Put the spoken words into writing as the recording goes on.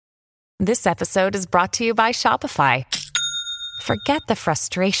This episode is brought to you by Shopify. Forget the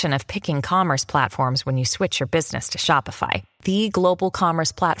frustration of picking commerce platforms when you switch your business to Shopify, the global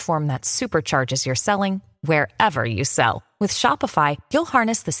commerce platform that supercharges your selling wherever you sell. With Shopify, you'll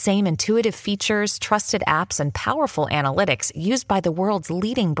harness the same intuitive features, trusted apps, and powerful analytics used by the world's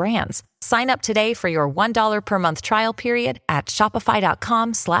leading brands. Sign up today for your $1 per month trial period at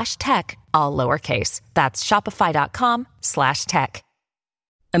shopify.com/tech, all lowercase. That's shopify.com/tech.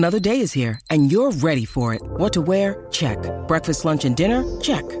 Another day is here, and you're ready for it. What to wear? Check. Breakfast, lunch, and dinner?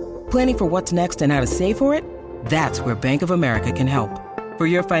 Check. Planning for what's next and how to save for it? That's where Bank of America can help. For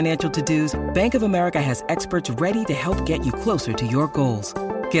your financial to-dos, Bank of America has experts ready to help get you closer to your goals.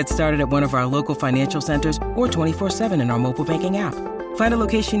 Get started at one of our local financial centers or 24/7 in our mobile banking app. Find a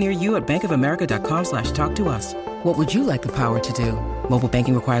location near you at bankofamerica.com/talktous. What would you like the power to do? Mobile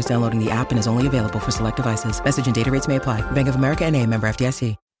banking requires downloading the app and is only available for select devices. Message and data rates may apply. Bank of America NA, member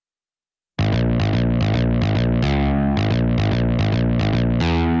FDIC.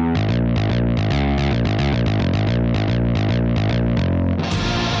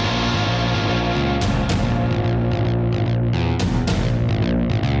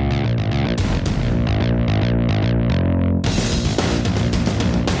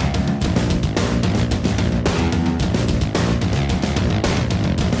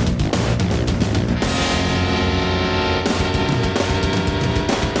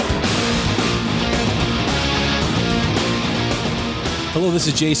 Hello, this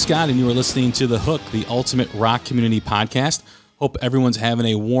is Jay Scott, and you are listening to The Hook, the ultimate rock community podcast. Hope everyone's having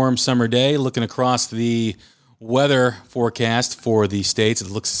a warm summer day. Looking across the weather forecast for the states,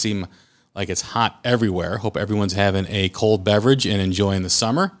 it looks to seem like it's hot everywhere. Hope everyone's having a cold beverage and enjoying the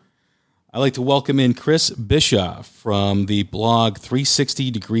summer. I'd like to welcome in Chris Bischoff from the blog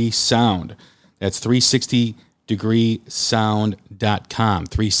 360 Degree Sound. That's 360degreesound.com,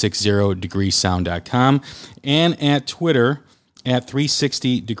 360degreesound.com, and at Twitter at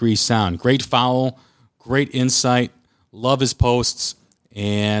 360 Degree Sound. Great follow, great insight, love his posts.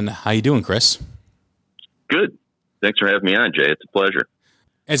 And how you doing, Chris? Good. Thanks for having me on, Jay. It's a pleasure.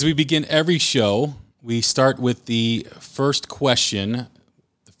 As we begin every show, we start with the first question,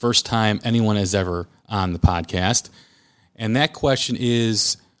 the first time anyone has ever on the podcast. And that question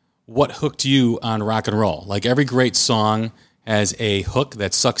is, what hooked you on rock and roll? Like every great song has a hook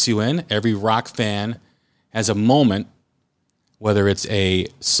that sucks you in. Every rock fan has a moment, whether it's a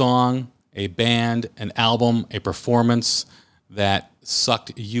song, a band, an album, a performance that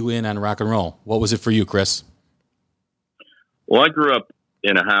sucked you in on rock and roll. What was it for you, Chris? Well, I grew up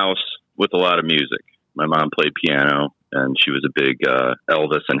in a house with a lot of music. My mom played piano, and she was a big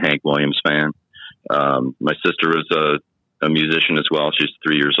Elvis and Hank Williams fan. My sister was a musician as well. She's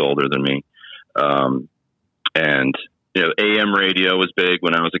 3 years older than me. And, AM radio was big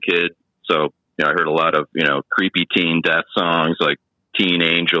when I was a kid. So, I heard a lot of, creepy teen death songs like Teen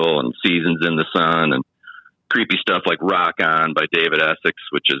Angel and Seasons in the Sun, and creepy stuff like Rock On by David Essex,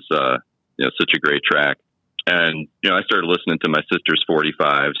 which is, such a great track. And, I started listening to my sister's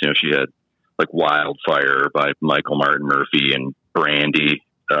 45s. She had like Wildfire by Michael Martin Murphey and Brandy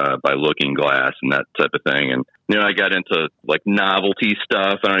by Looking Glass and that type of thing. And, I got into like novelty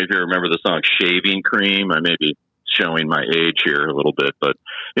stuff. I don't know if you remember the song Shaving Cream. I may be showing my age here a little bit, but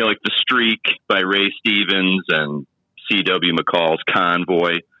like The Streak by Ray Stevens and C.W. McCall's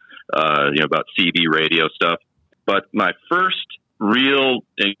Convoy, about CB radio stuff. But my first real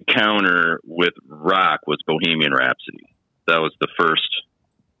encounter with rock was Bohemian Rhapsody. That was the first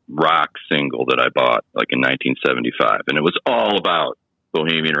rock single that I bought, like in 1975, and it was all about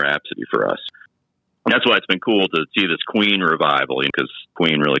Bohemian Rhapsody for us. And that's why it's been cool to see this Queen revival, because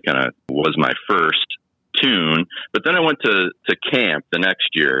Queen really kind of was my first tune. But then I went to camp the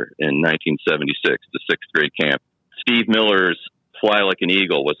next year in 1976, the sixth grade camp. Steve Miller's Fly Like an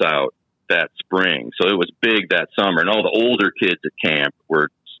Eagle was out that spring. So it was big that summer. And all the older kids at camp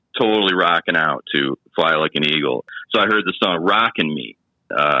were totally rocking out to Fly Like an Eagle. So I heard the song Rockin' Me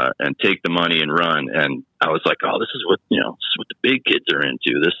and Take the Money and Run. And I was like, oh, this is what the big kids are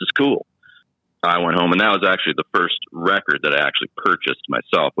into. This is cool. I went home, and that was actually the first record that I actually purchased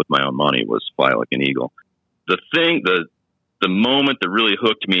myself with my own money, was Fly Like an Eagle. The moment that really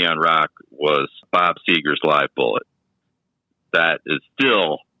hooked me on rock was Bob Seger's Live Bullet. That is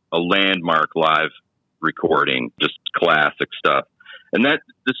still a landmark live recording, just classic stuff. And that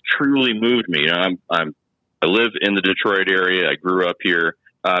just truly moved me. I live in the Detroit area. I grew up here,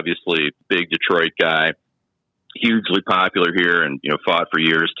 obviously big Detroit guy, hugely popular here, and, fought for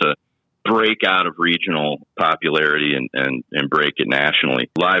years to break out of regional popularity and break it nationally.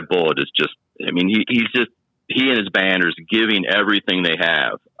 Live Bullet is just, he's he and his band are giving everything they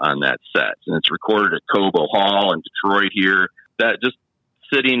have on that set. And it's recorded at Cobo Hall in Detroit here. That just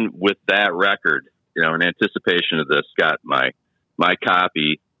sitting with that record, in anticipation of this, got my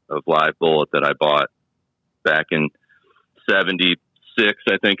copy of Live Bullet that I bought back in 76,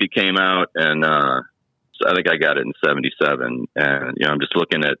 I think it came out. And, I think I got it in 77. And, I'm just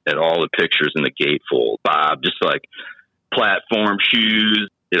looking at all the pictures in the gatefold. Bob, just like platform shoes,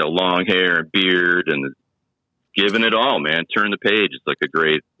 long hair and beard, and giving it all, man. Turn the Page. It's like a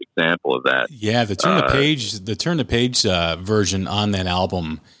great example of that. Yeah. The Turn the Page version on that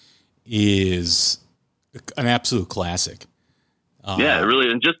album is an absolute classic. Yeah,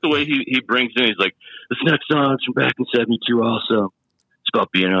 really. And just the way he brings in, he's like, this next song is from back in 72 also. It's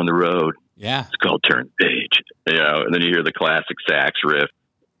about being on the road. Yeah. It's called Turn the Page. And then you hear the classic sax riff.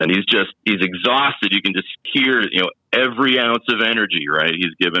 And he's exhausted. You can just hear, every ounce of energy, right?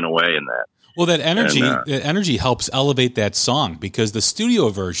 He's giving away in that. Well, that energy helps elevate that song, because the studio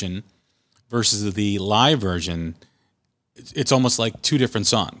version versus the live version, it's almost like two different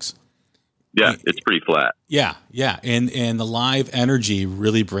songs. Yeah, it's pretty flat. Yeah, yeah. And the live energy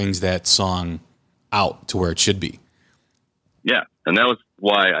really brings that song out to where it should be. Yeah, and that was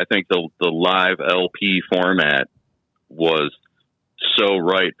why I think the live LP format was so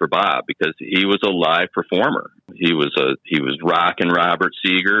right for Bob, because he was a live performer. He was rocking Robert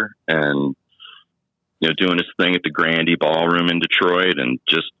Seger and doing his thing at the Grandy Ballroom in Detroit and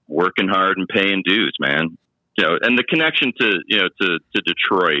just working hard and paying dues, man. And the connection to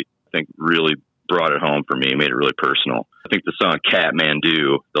Detroit, I think, really brought it home for me, made it really personal. I think the song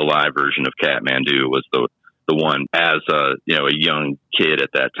Kathmandu, the live version of Kathmandu, was the one as a young kid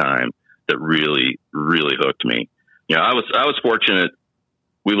at that time that really, really hooked me. I was fortunate.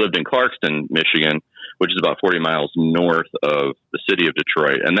 We lived in Clarkston, Michigan, which is about 40 miles north of the city of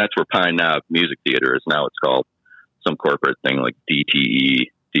Detroit. And that's where Pine Knob Music Theater is. Now it's called some corporate thing like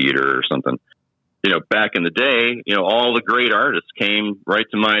DTE Theater or something. Back in the day, all the great artists came right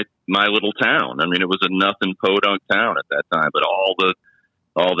to my little town. I mean, it was a nothing podunk town at that time, but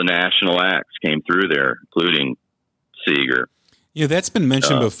all the national acts came through there, including Seeger. That's been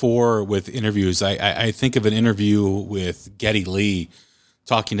mentioned before with interviews. I think of an interview with Geddy Lee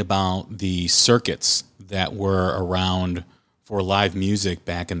talking about the circuits that were around for live music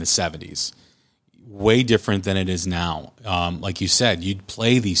back in the 70s. Way different than it is now. Like you said, you'd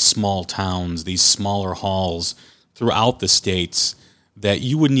play these small towns, these smaller halls throughout the states that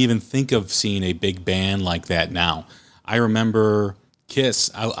you wouldn't even think of seeing a big band like that now. I remember Kiss.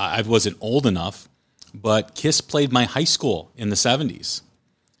 I wasn't old enough, but Kiss played my high school in the 70s.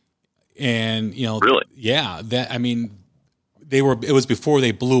 And, really? Yeah, it was before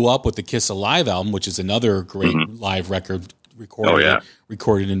they blew up with the Kiss Alive album, which is another great live record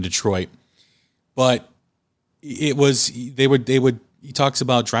recorded in Detroit. But it was, he talks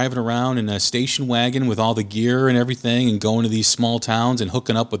about driving around in a station wagon with all the gear and everything and going to these small towns and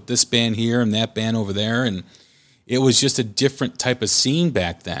hooking up with this band here and that band over there. And it was just a different type of scene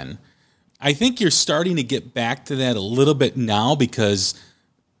back then. I think you're starting to get back to that a little bit now, because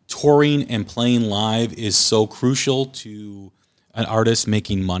touring and playing live is so crucial to an artist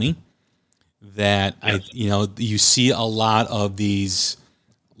making money that you see a lot of these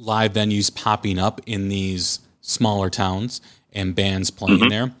live venues popping up in these smaller towns and bands playing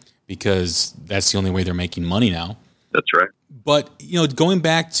there, because that's the only way they're making money now. That's right. But, going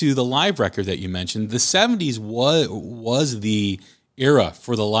back to the live record that you mentioned, the 70s was the era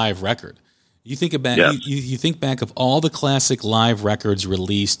for the live record. You think about you think back of all the classic live records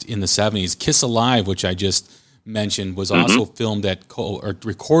released in the 70s. Kiss Alive, which I just mentioned, was also filmed or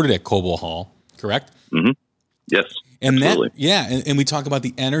recorded at Cobo Hall, correct? Mm-hmm. Yes. And absolutely. and we talk about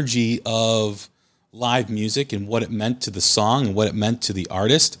the energy of live music and what it meant to the song and what it meant to the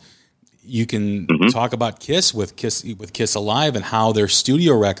artist. You can talk about Kiss with Kiss Alive and how their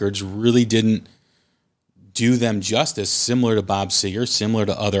studio records really didn't do them justice, similar to Bob Seger, similar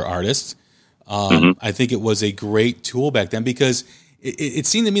to other artists. I think it was a great tool back then, because it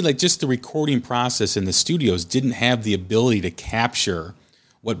seemed to me like just the recording process in the studios didn't have the ability to capture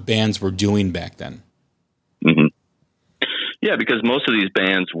what bands were doing back then. Mm-hmm. Yeah, because most of these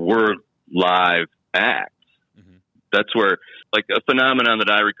bands were live acts. That's where, like, a phenomenon that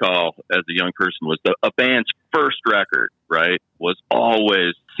I recall as a young person was a band's first record, right,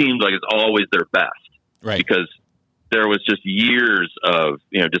 seemed like it's always their best. Right. Because there was just years of,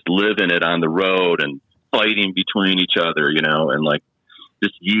 just living it on the road and fighting between each other, and like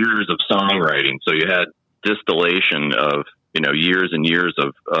just years of songwriting. So you had distillation of, years and years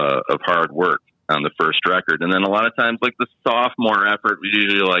of hard work on the first record. And then a lot of times, like, the sophomore effort was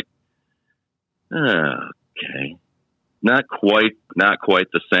usually like, okay, not quite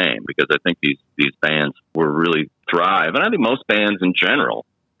the same, because I think these bands will really thrive. And I think most bands in general,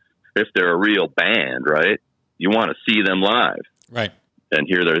 if they're a real band, right, you want to see them live. Right. And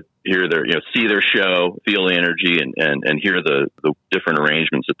hear their, see their show, feel the energy, and hear the different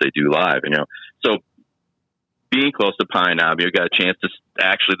arrangements that they do live, So being close to Pine Knob, you got a chance to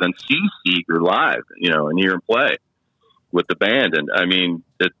actually then see Seeger live, and hear him play with the band. And I mean,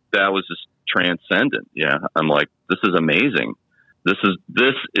 that was just transcendent. Yeah. I'm like, this is amazing. This is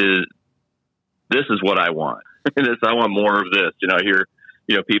what I want. I want more of this. I hear,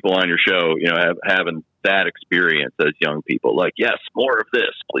 people on your show, having that experience as young people, like, yes, more of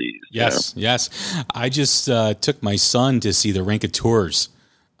this, please. Yes. Yes. I just took my son to see the Raconteurs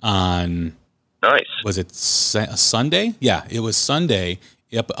on, nice. Was it Sunday? Yeah, it was Sunday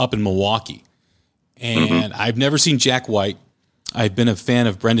up in Milwaukee. And I've never seen Jack White. I've been a fan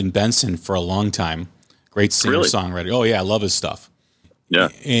of Brendan Benson for a long time. Great singer-songwriter. Oh, yeah, I love his stuff. Yeah.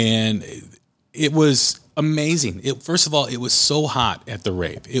 And it was amazing. First of all, it was so hot at the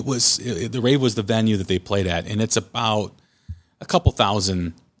rave. The rave was the venue that they played at, and it's about a couple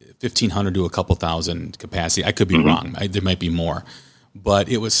thousand, 1,500 to a couple thousand capacity. I could be wrong. There might be more. But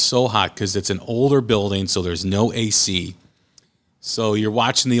it was so hot because it's an older building, so there's no AC. So you're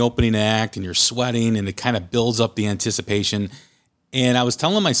watching the opening act, and you're sweating, and it kind of builds up the anticipation. And I was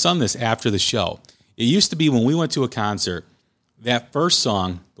telling my son this after the show. It used to be when we went to a concert, that first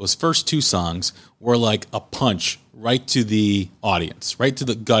song, those first two songs, were like a punch right to the audience, right to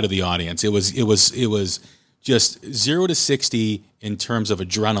the gut of the audience. It was just 0 to 60 in terms of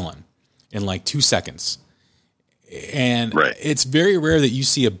adrenaline in like 2 seconds. And It's very rare that you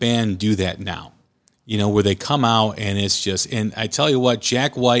see a band do that now, where they come out and it's just, and I tell you what,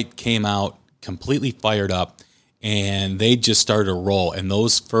 Jack White came out completely fired up and they just started to roll. And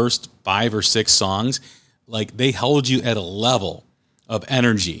those first 5 or 6 songs, like they held you at a level of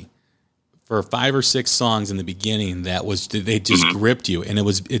energy for 5 or 6 songs in the beginning they just gripped you. And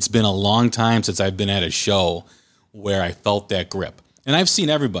it's been a long time since I've been at a show where I felt that grip. And I've seen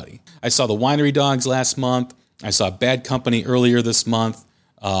everybody. I saw the Winery Dogs last month. I saw Bad Company earlier this month.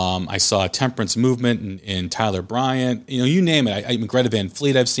 I saw Temperance Movement and Tyler Bryant. You name it. I Greta Van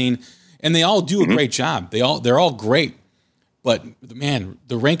Fleet I've seen. And they all do a great job. They're all great. But, man,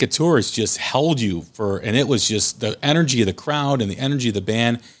 the Raconteurs just held you and it was just the energy of the crowd and the energy of the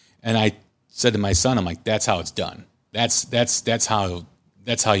band. And I said to my son, I'm like, that's how it's done. That's how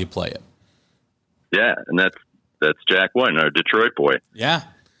you play it. Yeah, and that's Jack White, our Detroit boy. Yeah.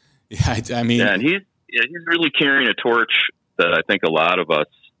 I mean, and he's really carrying a torch that I think a lot of us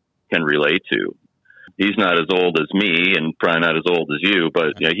can relate to. He's not as old as me and probably not as old as you,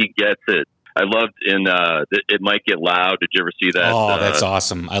 but he gets it. I loved in It Might Get Loud. Did you ever see that? Oh, that's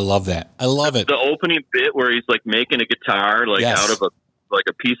awesome. I love that. I love it. The opening bit where he's like making a guitar out of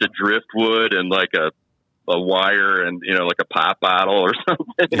a piece of driftwood and like a wire and like a pop bottle or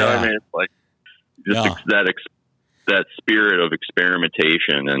something. You know what I mean? It's like just that spirit of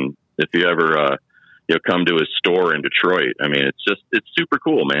experimentation. And if you ever come to his store in Detroit, I mean, it's super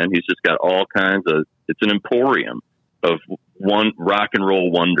cool, man. He's just got all kinds of. It's an emporium of rock and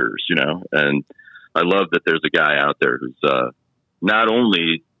roll wonders, and I love that there's a guy out there who's not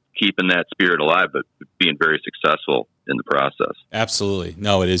only keeping that spirit alive, but being very successful in the process. Absolutely.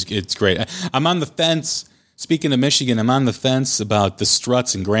 No, it's great. I'm on the fence. Speaking of Michigan, I'm on the fence about the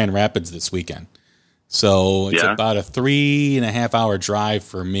Struts in Grand Rapids this weekend. So it's about a 3.5 hour drive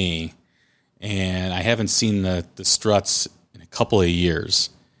for me. And I haven't seen the Struts in a couple of years.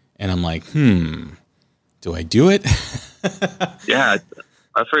 And I'm like, do I do it? Yeah,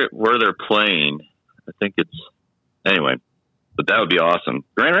 I forget where they're playing. I think anyway, but that would be awesome.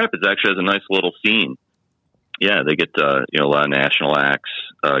 Grand Rapids actually has a nice little scene. Yeah, they get a lot of national acts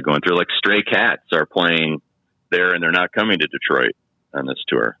going through. Like Stray Cats are playing there, and they're not coming to Detroit on this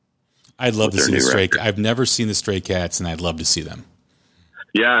tour. I'd love to see the Stray Cats. I've never seen the Stray Cats, and I'd love to see them.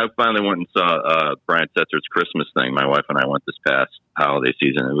 Yeah, I finally went and saw Brian Setzer's Christmas thing. My wife and I went this past holiday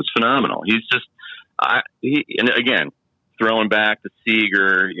season. It was phenomenal. He's just, and again, throwing back to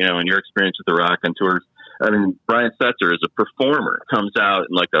Seeger, and your experience with the Raconteurs. I mean, Brian Setzer is a performer. Comes out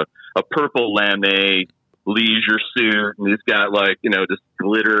in like a purple lame leisure suit, and he's got just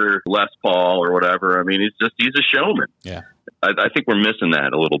glitter Les Paul or whatever. I mean, he's a showman. Yeah, I think we're missing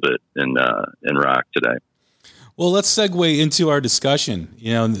that a little bit in rock today. Well, let's segue into our discussion,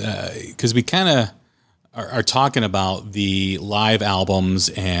 because we kind of are talking about the live albums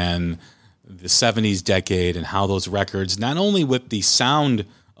and the 70s decade and how those records, not only with the sound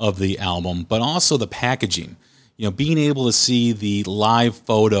of the album, but also the packaging. being able to see the live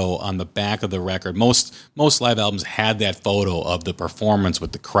photo on the back of the record. Most live albums had that photo of the performance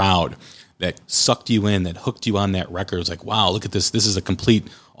with the crowd that sucked you in, that hooked you on that record. It was like, wow, look at this. This is a complete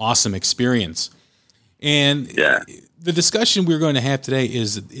awesome experience. And the discussion we're going to have today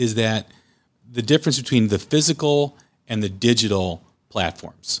is that the difference between the physical and the digital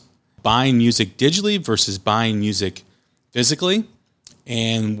platforms. Buying music digitally versus buying music physically,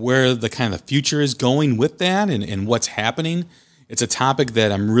 and where the kind of future is going with that and what's happening. It's a topic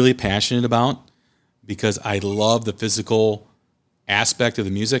that I'm really passionate about because I love the physical aspect of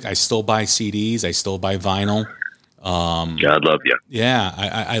the music. I still buy CDs. I still buy vinyl. God love you. Yeah,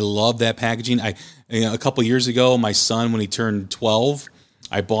 I love that packaging. A couple years ago, my son, when he turned 12,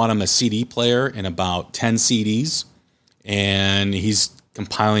 I bought him a CD player and about 10 CDs, and he's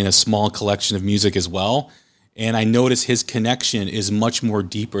compiling a small collection of music as well. And I notice his connection is much more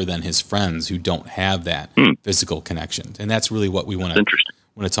deeper than his friends who don't have that physical connection. And that's really what we want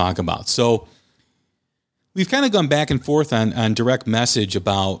to talk about. So we've kind of gone back and forth on direct message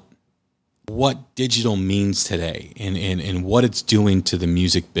about what digital means today and what it's doing to the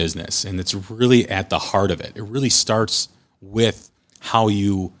music business. And it's really at the heart of it. It really starts with how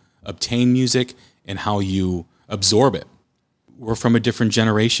you obtain music and how you absorb it. We're from a different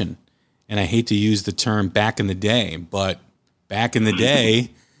generation. And I hate to use the term back in the day, but back in the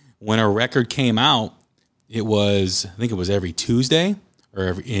day when a record came out, I think it was every Tuesday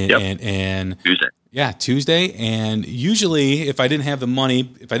or Tuesday. Yeah, Tuesday. And usually if I didn't have the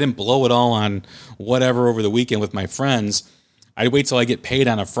money, if I didn't blow it all on whatever over the weekend with my friends, I'd wait till I get paid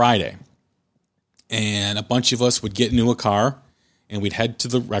on a Friday. And a bunch of us would get into a car and we'd head to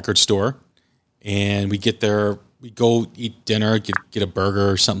the record store and we'd get there. We'd go eat dinner, get a burger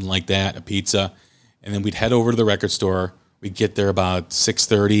or something like that, a pizza, and then we'd head over to the record store. We'd get there about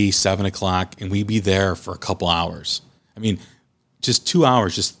 6:30, 7 o'clock, and we'd be there for a couple hours. I mean, just 2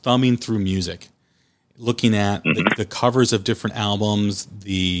 hours just thumbing through music, looking at the covers of different albums,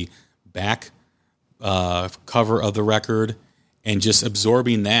 the back cover of the record, and just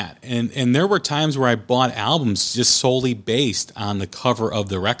absorbing that. And there were times where I bought albums just solely based on the cover of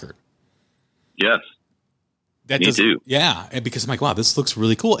the record. Yes. Me too. Yeah, because I'm like, wow, this looks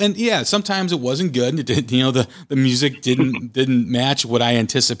really cool. And yeah, sometimes it wasn't good. It did, the music didn't match what I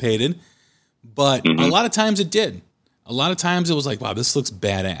anticipated. But a lot of times it did. A lot of times it was like, wow, this looks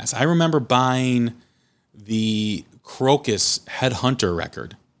badass. I remember buying the Crocus Headhunter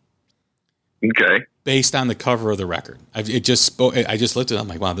record. Okay. Based on the cover of the record. I just looked at it. I'm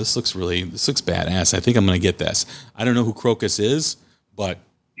like, wow, this looks badass. I think I'm going to get this. I don't know who Crocus is, but...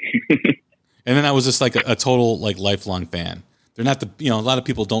 And then I was just like a total like lifelong fan. They're not a lot of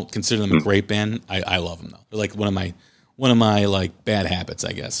people don't consider them a great band. I love them though. They're like one of my like bad habits,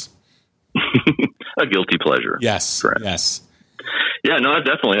 I guess. A guilty pleasure. Yes. Correct. Yes. Yeah, no, I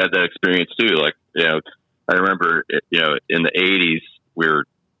definitely had that experience too. Like, I remember, in the 80s, we were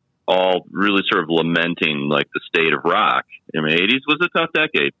all really sort of lamenting like the state of rock. I mean, 80s was a tough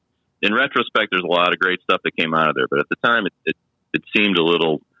decade. In retrospect, there's a lot of great stuff that came out of there, but at the time it seemed a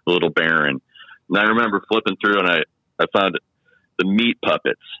little barren. And I remember flipping through and I found the Meat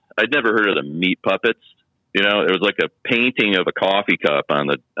Puppets. I'd never heard of the Meat Puppets. It was like a painting of a coffee cup on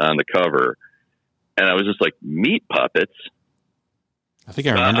the cover. And I was just like, Meat Puppets? I think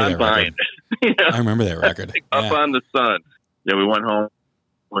I remember that record. I remember that record. Up on the Sun. We went home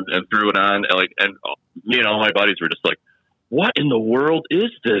and threw it on. And me and all my buddies were just like, what in the world is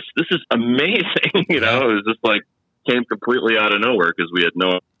this? This is amazing. It was just like, came completely out of nowhere because we had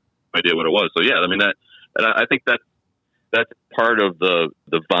no idea what it was. So yeah, I mean that, and I think that's part of the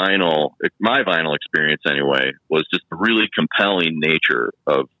vinyl. My vinyl experience anyway was just the really compelling nature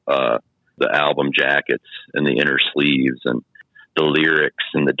of the album jackets and the inner sleeves and the lyrics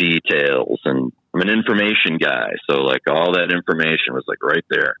and the details. And I'm an information guy, so like all that information was like right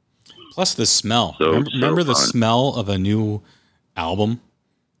there. Plus the smell. Remember the smell of a new album?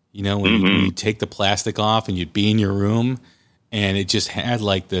 When you take the plastic off and you'd be in your room and it just had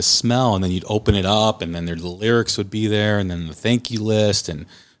like this smell, and then you'd open it up and then the lyrics would be there and then the thank you list and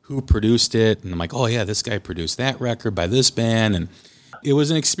who produced it. And I'm like, oh yeah, this guy produced that record by this band. And it was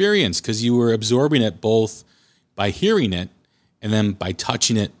an experience because you were absorbing it both by hearing it and then by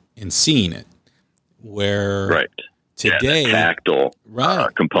touching it and seeing it. Where today, the tactile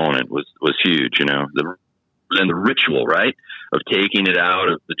component was huge, and the ritual, right, of taking it out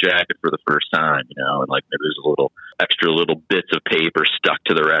of the jacket for the first time, and like maybe there's a little extra little bits of paper stuck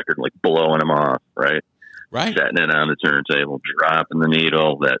to the record, like blowing them off, right? Setting it on the turntable, dropping the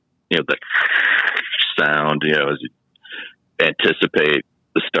needle, that, the sound, as you anticipate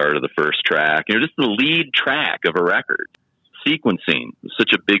the start of the first track, just the lead track of a record. Sequencing was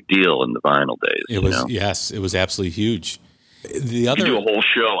such a big deal in the vinyl days. It was, yes, it was absolutely huge. You can do a whole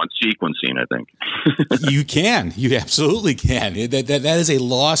show on sequencing, I think. You absolutely can. That is a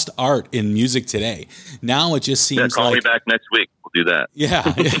lost art in music today. Now it just seems call me back next week. We'll do that. Yeah.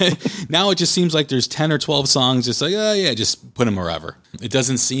 Now it just seems like there's 10 or 12 songs. Just like, oh yeah, just put them wherever. It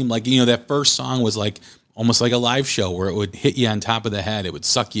doesn't seem like, that first song was like almost like a live show where it would hit you on top of the head. It would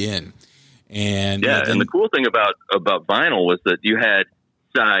suck you in. And and the cool thing about vinyl was that you had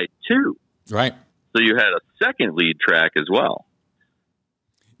side 2. Right. So you had a second lead track as well.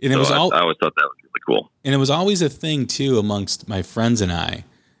 And I always thought that was really cool. And it was always a thing too amongst my friends and I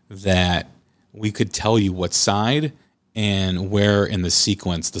that we could tell you what side and where in the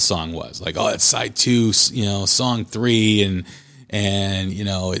sequence the song was. Like, oh, it's side 2, song 3, and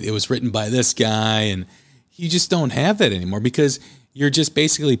it was written by this guy, and you just don't have that anymore because you're just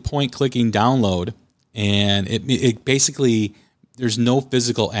basically point clicking download, and it basically there's no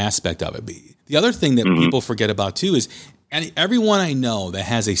physical aspect of it. The other thing that people forget about too is everyone I know that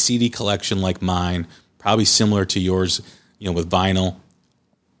has a CD collection like mine, probably similar to yours, with vinyl,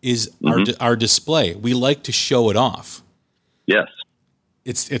 is our display. We like to show it off. Yes.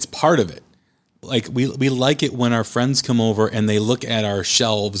 It's part of it. Like we like it when our friends come over and they look at our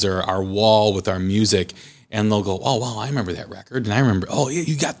shelves or our wall with our music and they'll go, oh, wow, I remember that record. And I remember, oh, yeah,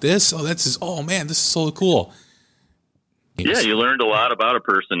 you got this? Oh, oh, man, this is so cool. Yeah, you learned a lot about a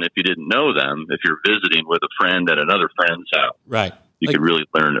person if you didn't know them. If you're visiting with a friend at another friend's house, right? You could really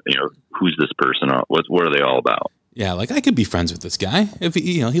learn, who's this person? What are they all about? Yeah, like I could be friends with this guy if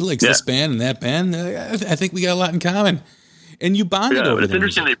he likes this band and that band. I think we got a lot in common, and you bonded over. It's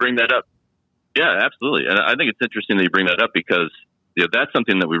interesting they bring that up. Yeah, absolutely, and I think it's interesting that you bring that up because that's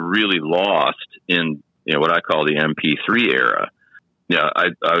something that we really lost in what I call the MP3 era. I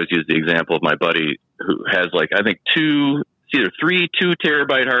always use the example of my buddy who has I think either 3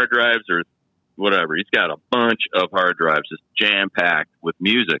 2-terabyte hard drives or whatever. He's got a bunch of hard drives just jam packed with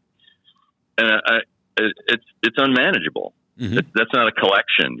music, and it's unmanageable. Mm-hmm. That's not a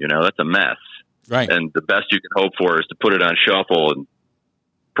collection, that's a mess. Right. And the best you can hope for is to put it on shuffle and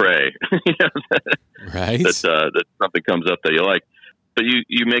pray. Right. That something comes up that you like. But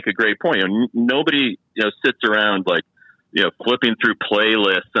you make a great point. Nobody sits around flipping through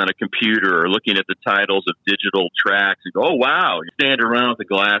playlists on a computer or looking at the titles of digital tracks and go, oh, wow. You stand around with a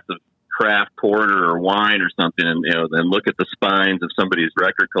glass of craft porter or wine or something and, then look at the spines of somebody's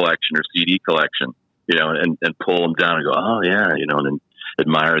record collection or CD collection, and pull them down and go, oh, yeah, and then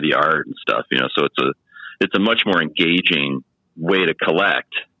admire the art and stuff, So it's a much more engaging way to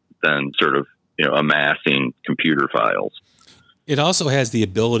collect than sort of, amassing computer files. It also has the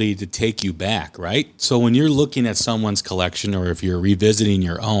ability to take you back, right? So when you're looking at someone's collection or if you're revisiting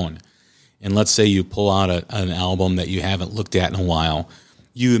your own, and let's say you pull out an album that you haven't looked at in a while,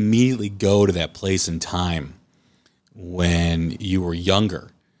 you immediately go to that place in time when you were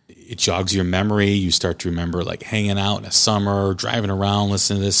younger. It jogs your memory. You start to remember hanging out in the summer, driving around,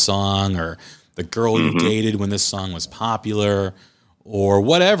 listening to this song, or the girl you dated when this song was popular, or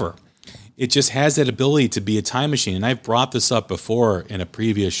whatever. It just has that ability to be a time machine. And I've brought this up before in a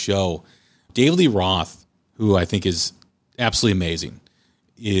previous show. David Lee Roth, who I think is absolutely amazing,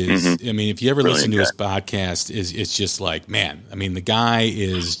 if you ever listen to his podcast, it's just man, the guy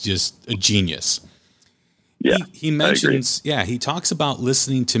is just a genius. Yeah, he mentions, he talks about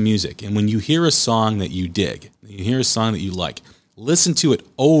listening to music. And when you hear a song that you dig, you hear a song that you like, listen to it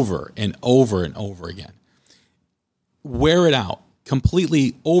over and over and over again. Wear it out,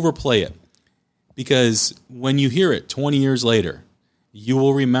 completely overplay it. Because when you hear it 20 years later, you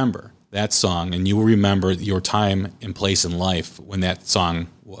will remember that song and you will remember your time and place in life when that song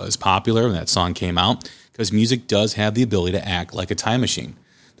was popular, when that song came out. Because music does have the ability to act like a time machine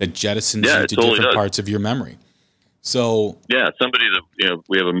that jettisons you to different parts of your memory. So somebody that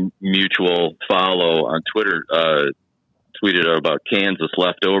we have a mutual follow on Twitter tweeted about Kansas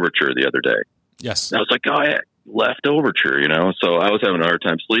Leftoverture the other day. Yes. And I was like, oh, yeah, Leftoverture, So I was having a hard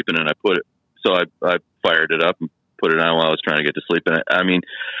time sleeping and I fired it up and put it on while I was trying to get to sleep. And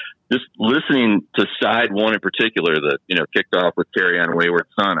just listening to side 1 in particular that, kicked off with Carry On Wayward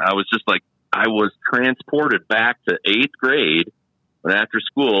Son, I was just I was transported back to 8th grade when after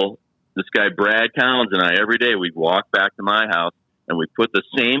school, this guy, Brad Collins, and I, every day we'd walk back to my house and we'd put the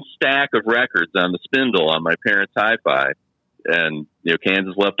same stack of records on the spindle on my parents' hi-fi. And,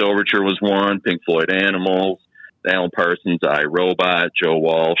 Kansas Leftoverture was one, Pink Floyd Animals, Alan Parsons, I, Robot, Joe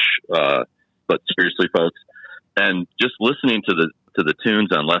Walsh, but seriously, folks, and just listening to the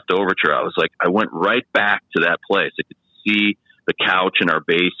tunes on Leftoverture, I was I went right back to that place. I could see the couch in our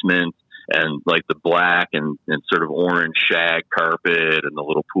basement and like the black and sort of orange shag carpet and the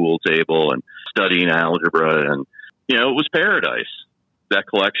little pool table and studying algebra. And, you know, it was paradise. That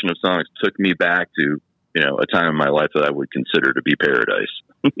collection of songs took me back to, you know, a time in my life that I would consider to be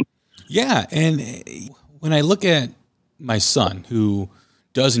paradise. Yeah. And when I look at my son, who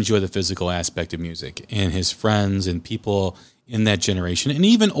does enjoy the physical aspect of music, and his friends and people in that generation, and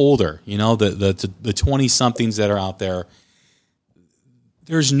even older, you know, the 20-somethings that are out there,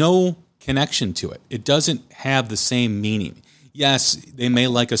 there's no connection to it. It doesn't have the same meaning. Yes, they may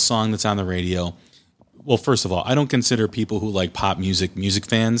like a song that's on the radio. Well, first of all, I don't consider people who like pop music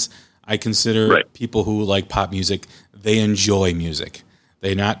fans. I consider people who like pop music, they enjoy music.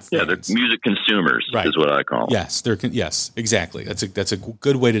 They're not fans. Yeah, they're music consumers, is what I call them. Yes, yes, exactly. That's a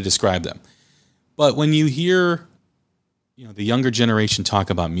good way to describe them. But when you hear, you know, the younger generation talk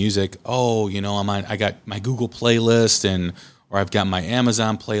about music, oh, you know, I got my Google playlist or I've got my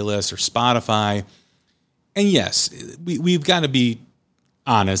Amazon playlist or Spotify. And yes, we've got to be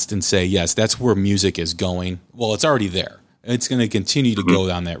honest and say, yes, that's where music is going. Well, it's already there. It's going to continue to go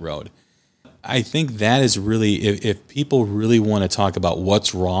down that road. I think that is really, if people really want to talk about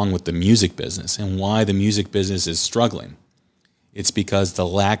what's wrong with the music business and why the music business is struggling, it's because the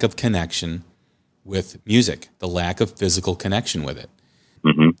lack of connection with music, the lack of physical connection with it.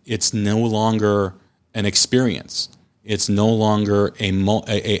 Mm-hmm. It's no longer an experience. It's no longer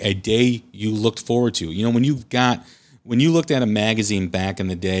a day you looked forward to. You know, when you looked at a magazine back in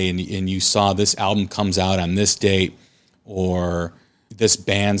the day and you saw this album comes out on this date, or this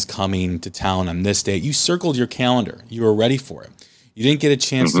band's coming to town on this date, you circled your calendar. You were ready for it. You didn't get a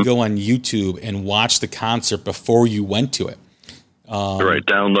chance to go on YouTube and watch the concert before you went to it.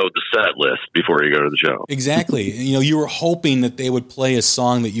 Download the set list before you go to the show. Exactly. You know, you were hoping that they would play a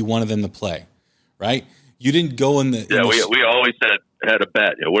song that you wanted them to play, right? You didn't go in the... Yeah, we always had a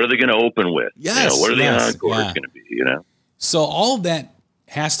bet. You know, what are they going to open with? Yes. You know, what are the encores going to be, you know? So all of that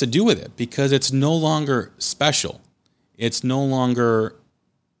has to do with it, because it's no longer special. It's no longer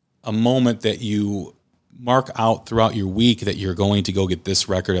a moment that you mark out throughout your week that you're going to go get this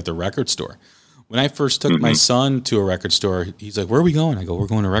record at the record store. When I first took my son to a record store, he's like, "Where are we going?" I go, "We're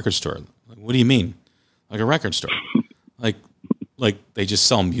going to a record store." Like, what do you mean? Like a record store? like they just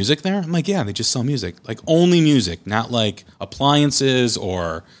sell music there? I'm like, yeah, they just sell music. Like only music, not like appliances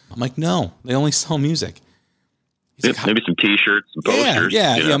or... I'm like, no, they only sell music. Like, maybe some T-shirts, some posters.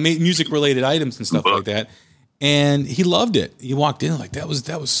 Yeah, music-related items and stuff like that. And he loved it. He walked in like, that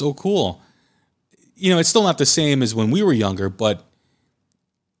was so cool. You know, it's still not the same as when we were younger, but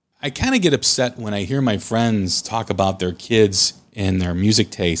I kind of get upset when I hear my friends talk about their kids and their music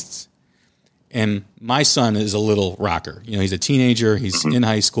tastes. And my son is a little rocker. You know, he's a teenager. He's in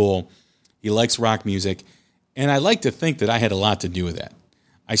high school. He likes rock music. And I like to think that I had a lot to do with that.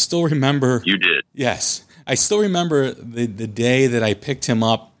 I still remember... You did. Yes. I still remember the day that I picked him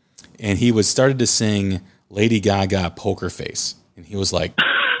up and he started to sing Lady Gaga Poker Face. And he was like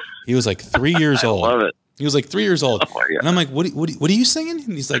 3 years old. I love it. He was like 3 years old. Oh, yeah. And I'm like, what are you singing?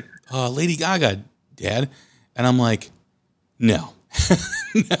 And he's like, Lady Gaga, Dad. And I'm like, no.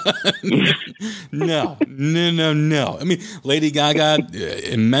 No. I mean, Lady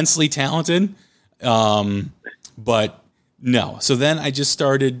Gaga, immensely talented, but no. So then I just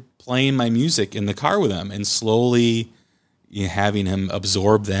started playing my music in the car with him and slowly having him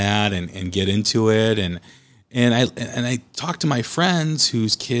absorb that and get into it. And I talk to my friends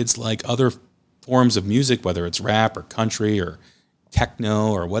whose kids like other forms of music, whether it's rap or country or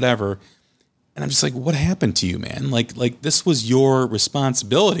techno or whatever. And I'm just like, what happened to you, man? Like this was your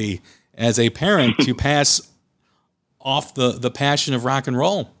responsibility as a parent to pass off the passion of rock and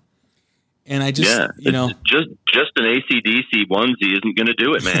roll. And I just, just an AC/DC onesie isn't going to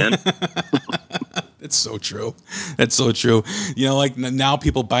do it, man. That's so true. That's so true. You know, like now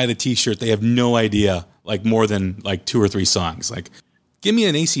people buy the T-shirt, they have no idea, like more than like 2 or 3 songs. Like, give me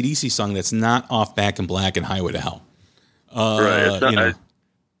an AC/DC song that's not off Back in Black and Highway to Hell. Right.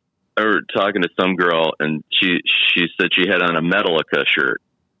 I were talking to some girl, and she said she had on a Metallica shirt.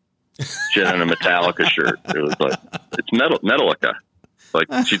 She had on a Metallica shirt. It was like, it's Metallica. Like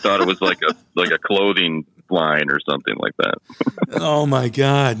she thought it was like a clothing line or something like that. Oh my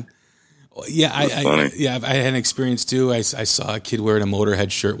God! Yeah, I had an experience too. I saw a kid wearing a Motorhead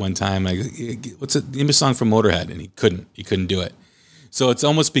shirt one time. What's the name of a song from Motorhead? And he couldn't do it. So it's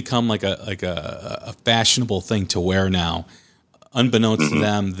almost become like a fashionable thing to wear now. Unbeknownst to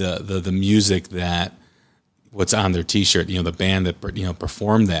them, the music that what's on their T-shirt, the band that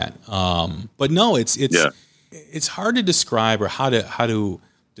performed that. But no, it's hard to describe or how to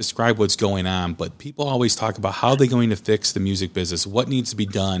describe what's going on, but people always talk about how they're going to fix the music business, what needs to be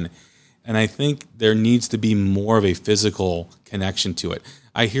done. And I think there needs to be more of a physical connection to it.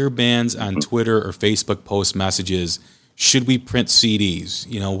 I hear bands on Twitter or Facebook post messages, should we print CDs?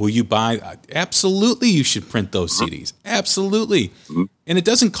 Will you buy? Absolutely, you should print those CDs. Absolutely. And it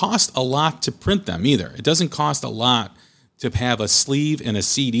doesn't cost a lot to print them either. It doesn't cost a lot to have a sleeve and a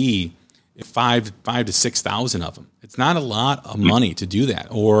CD, five to 6,000 of them. It's not a lot of money to do that.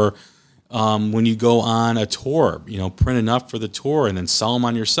 Or when you go on a tour, print enough for the tour and then sell them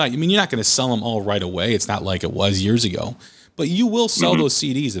on your site. You're not going to sell them all right away. It's not like it was years ago, but you will sell those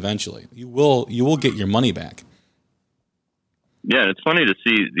CDs eventually. You will get your money back. Yeah, it's funny to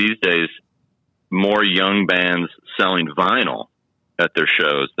see these days more young bands selling vinyl at their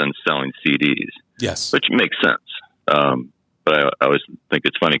shows than selling CDs. Yes, which makes sense. But I always think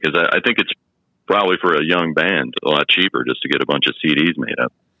it's funny because I think it's probably for a young band a lot cheaper just to get a bunch of CDs made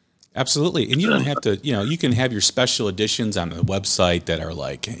up. Absolutely. And you don't have to, you can have your special editions on the website that are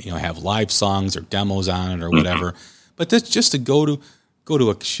like, have live songs or demos on it or whatever. But that's just to go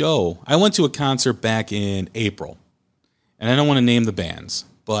to a show. I went to a concert back in April, and I don't want to name the bands,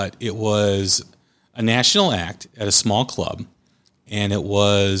 but it was a national act at a small club, and it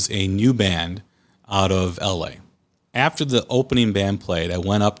was a new band out of LA. After the opening band played, I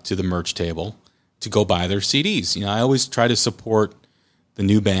went up to the merch table to go buy their CDs. I always try to support the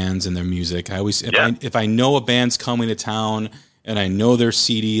new bands and their music. If I know a band's coming to town and I know their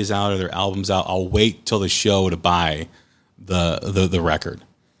CD is out or their album's out, I'll wait till the show to buy the record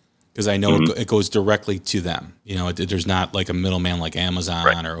because I know it goes directly to them. There's not like a middleman like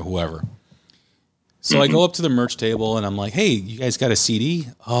Amazon or whoever. So I go up to the merch table and I'm like, "Hey, you guys got a CD?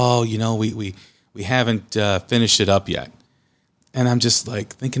 Oh, we haven't finished it up yet." And I'm just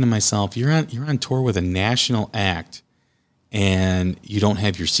like thinking to myself, you're on tour with a national act and you don't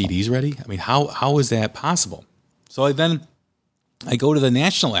have your CDs ready? I mean, how is that possible? So I go to the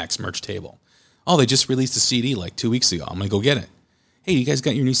national acts merch table. Oh, they just released a CD like 2 weeks ago. I'm going to go get it. Hey, you guys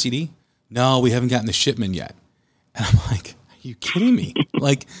got your new CD? No, we haven't gotten the shipment yet. And I'm like, are you kidding me?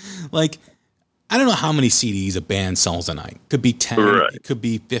 like, I don't know how many CDs a band sells a night. Could be 10, It could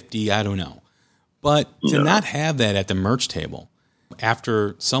be 50, I don't know. But to not have that at the merch table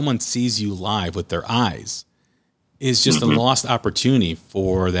after someone sees you live with their eyes is just a lost opportunity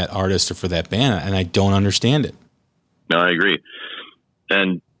for that artist or for that band, and I don't understand it. No, I agree.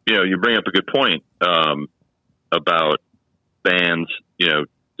 And, you bring up a good point about bands,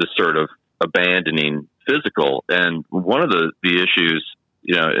 just sort of abandoning physical. And one of the issues,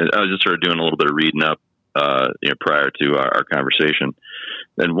 I was just sort of doing a little bit of reading up, prior to our conversation.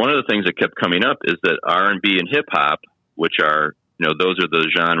 And one of the things that kept coming up is that R&B and hip hop, which are, those are the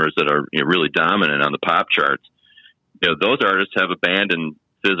genres that are really dominant on the pop charts. Those artists have abandoned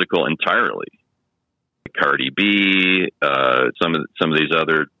physical entirely. Cardi B, some of these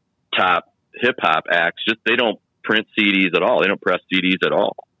other top hip hop acts, they don't print CDs at all. They don't press CDs at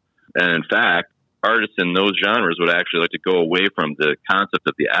all. And in fact, artists in those genres would actually like to go away from the concept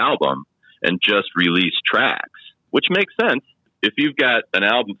of the album and just release tracks, which makes sense. If you've got an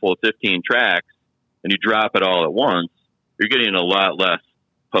album full of 15 tracks and you drop it all at once, you're getting a lot less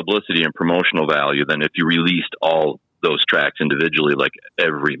publicity and promotional value than if you released all those tracks individually, like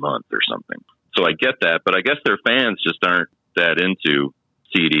every month or something. So I get that, but I guess their fans just aren't that into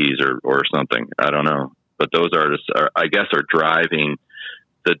CDs or something. I don't know. But those artists are driving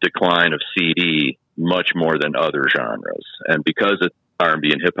the decline of CD much more than other genres. And because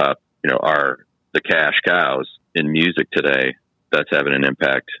R&B and hip hop, are the cash cows in music today, that's having an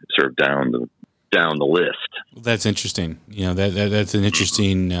impact sort of down the list. That's interesting. That's an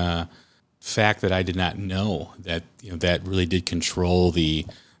interesting fact that I did not know, that that really did control the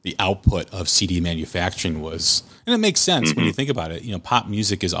output of CD manufacturing was, and it makes sense when you think about it. Pop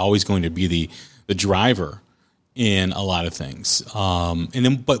music is always going to be the driver in a lot of things.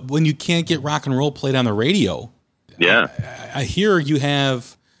 But when you can't get rock and roll played on the radio, I hear you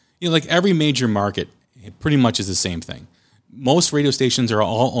have, like every major market, it pretty much is the same thing. Most radio stations are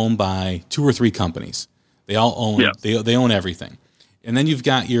all owned by 2 or 3 companies. They all own they own everything. And then you've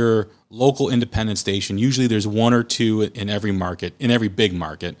got your local independent station. Usually there's 1 or 2 in every market, in every big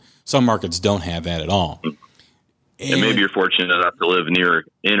market. Some markets don't have that at all. And maybe you're fortunate enough to live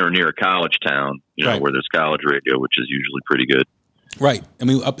in or near a college town, where there's college radio, which is usually pretty good. Right. I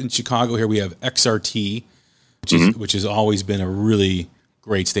mean, up in Chicago here, we have XRT, which has always been a really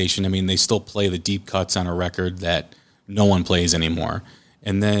great station. I mean, they still play the deep cuts on a record that no one plays anymore.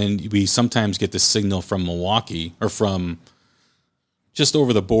 And then we sometimes get the signal from Milwaukee or from just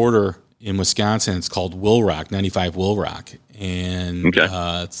over the border in Wisconsin. It's called Will Rock, 95 Will Rock. and Okay.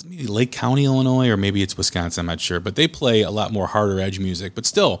 it's maybe Lake County, Illinois, or maybe it's Wisconsin. I'm not sure, but they play a lot more harder edge music. But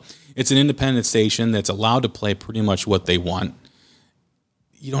still, it's an independent station that's allowed to play pretty much what they want.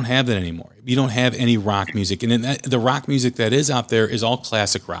 You don't have that anymore. You don't have any rock music, and the rock music that is out there is all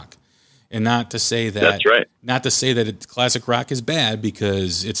classic rock. And not to say that That's right. Not to say that classic rock is bad,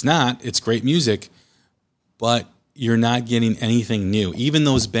 because it's not. It's great music, but you're not getting anything new. Even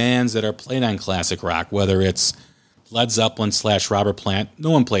those bands that are played on classic rock, whether it's Led Zeppelin / Robert Plant,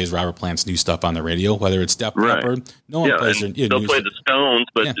 no one plays Robert Plant's new stuff on the radio. Whether it's Def Leppard, no one plays their new they'll play stuff. the Stones,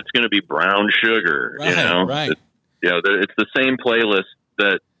 but it's going to be Brown Sugar. Right, you know, right. It's the same playlist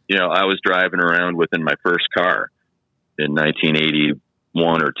that I was driving around with in my first car in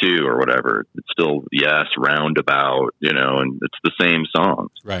 1981 or 2 or whatever. It's still Yes, Roundabout, and it's the same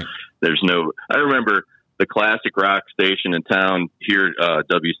songs. Right. I remember the classic rock station in town here,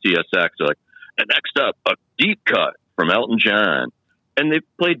 WCSX. They're like, and next up, a deep cut from Elton John, and they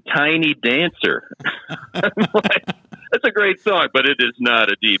played Tiny Dancer. I'm like, that's a great song, but it is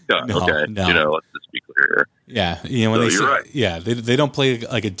not a deep cut. No, okay, no. Let's just be clear. Yeah, when you're right. Yeah, they don't play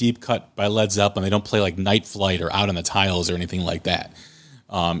like a deep cut by Led Zeppelin. They don't play like Night Flight or Out on the Tiles or anything like that.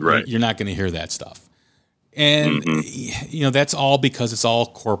 Right. You're not going to hear that stuff. And that's all because it's all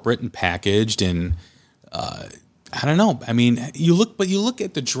corporate and packaged, and I don't know. I mean, you look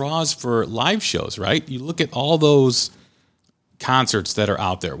at the draws for live shows, right? You look at all those concerts that are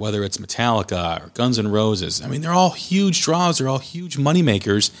out there, whether it's Metallica or Guns N' Roses. I mean, they're all huge draws. They're all huge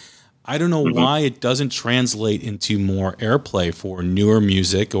moneymakers. I don't know why it doesn't translate into more airplay for newer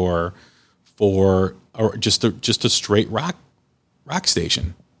music or just a straight rock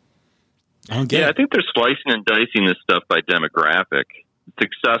station. I don't get it. I think they're slicing and dicing this stuff by demographic.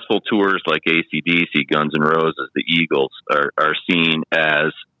 Successful tours like AC/DC, Guns N' Roses, the Eagles are seen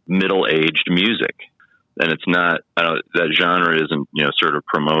as middle-aged music. And it's not, that genre isn't, sort of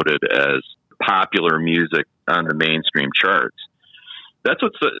promoted as popular music on the mainstream charts. That's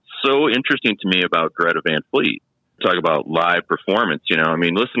what's so interesting to me about Greta Van Fleet. Talk about live performance,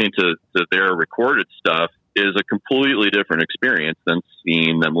 listening to their recorded stuff is a completely different experience than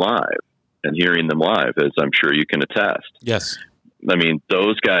seeing them live and hearing them live, as I'm sure you can attest. Yes. I mean,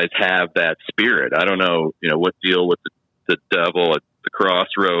 those guys have that spirit. I don't know, what deal with the devil at the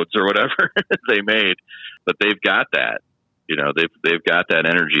crossroads or whatever they made, but they've got that. They've got that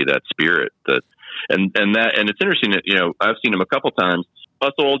energy, that spirit. And it's interesting that I've seen them a couple times.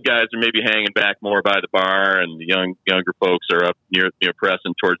 Us old guys are maybe hanging back more by the bar, and the younger folks are up near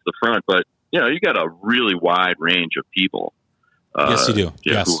pressing towards the front. But you got a really wide range of people. Yes, you do.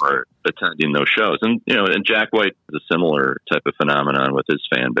 Yes. Who are attending those shows, and and Jack White is a similar type of phenomenon with his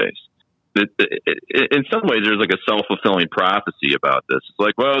fan base. In some ways, there's like a self-fulfilling prophecy about this. It's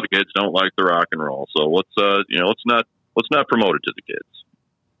like, well, the kids don't like the rock and roll, so let's not promote it to the kids.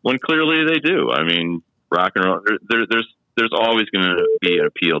 When clearly they do. I mean, rock and roll. There's always going to be an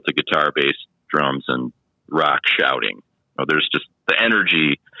appeal to guitar, bass, drums, and rock shouting. There's just the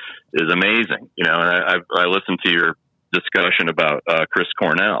energy is amazing. And I listened to your discussion about Chris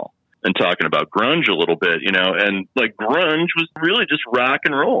Cornell and talking about grunge a little bit, and like grunge was really just rock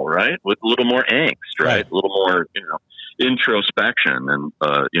and roll, right? With a little more angst, right? A little more, introspection and,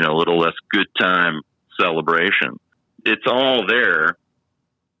 a little less good time celebration. It's all there.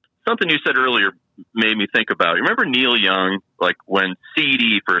 Something you said earlier made me think about, you remember Neil Young, like when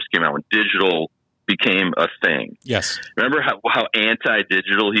CD first came out, when digital became a thing? Yes. Remember how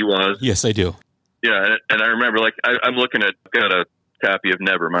anti-digital he was? Yes, I do. Yeah, and I remember, like, I'm looking at, got a copy of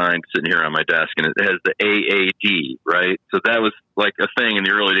Nevermind sitting here on my desk, and it has the AAD, right? So that was like a thing in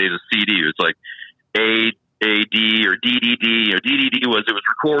the early days of CD. It was like AAD or DDD, or DDD it was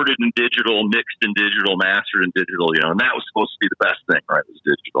recorded in digital, mixed in digital, mastered in digital, and that was supposed to be the best thing, right? It was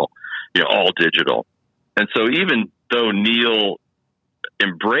digital, all digital. And so even though Neil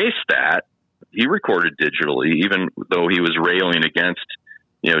embraced that, he recorded digitally, even though he was railing against,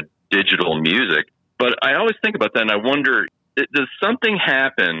 digital music. But I always think about that, and I wonder, does something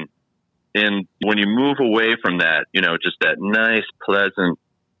happen when you move away from that, just that nice, pleasant,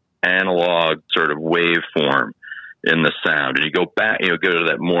 analog sort of waveform in the sound, and you go back, go to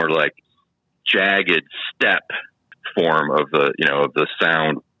that more like jagged step form of the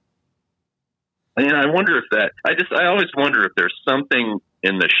sound. And I wonder if I always wonder if there's something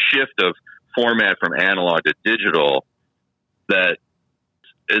in the shift of format from analog to digital that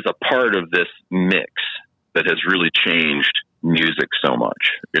is a part of this mix that has really changed music so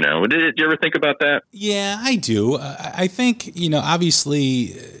much. Did you ever think about that? Yeah, I do. I think,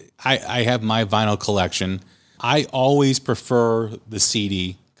 obviously I have my vinyl collection. I always prefer the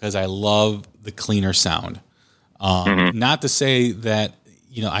CD because I love the cleaner sound. Not to say that,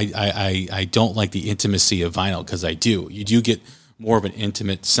 I don't like the intimacy of vinyl, because I do. You do get more of an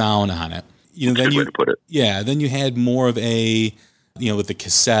intimate sound on it. Good way to put it. Yeah, then you had more of a, with the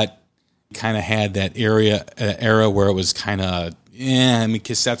cassette, kind of had that era where it was kind of,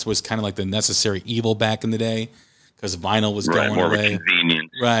 cassettes was kind of like the necessary evil back in the day, because vinyl was going more away. Of a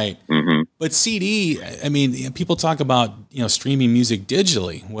convenience. Right. Mm-hmm. But CD, people talk about, streaming music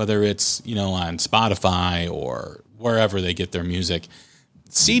digitally, whether it's, on Spotify or wherever they get their music.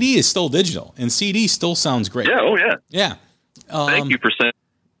 CD is still digital, and CD still sounds great. Yeah, oh yeah. Yeah. Thank you for saying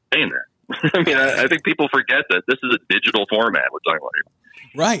that. I think people forget that this is a digital format we're talking about here.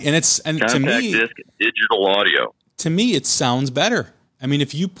 Right, and compact to me, disc, digital audio. To me, it sounds better.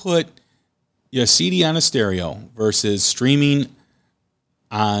 If you put a CD on a stereo versus streaming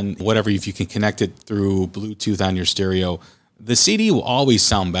on whatever, if you can connect it through Bluetooth on your stereo, the CD will always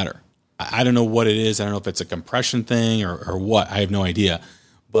sound better. I don't know what it is. I don't know if it's a compression thing or what. I have no idea.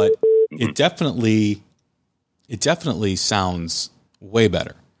 But it definitely sounds way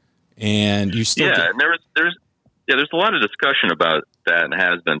better. And you still and there's a lot of discussion about that, and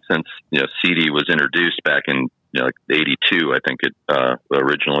has been since CD was introduced back in like '82. I think it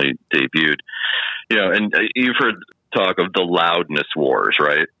originally debuted. And you've heard talk of the loudness wars,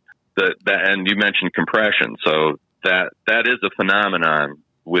 right? That and you mentioned compression, so that is a phenomenon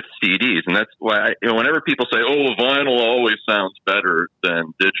with CDs, and that's why whenever people say, "Oh, vinyl always sounds better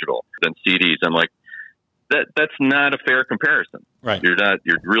than digital than CDs," I'm like, that's not a fair comparison. Right? You're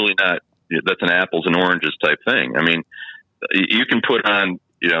really not. That's an apples and oranges type thing. You can put on,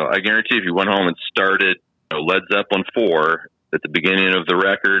 I guarantee if you went home and started Led Zeppelin 4 at the beginning of the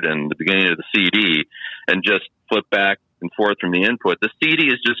record and the beginning of the CD, and just flip back and forth from the input, the CD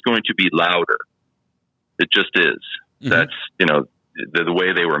is just going to be louder. It just is. Mm-hmm. That's the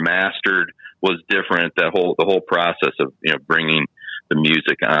way they were mastered was different. The whole process of bringing the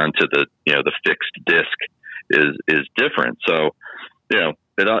music onto the the fixed disc is different. So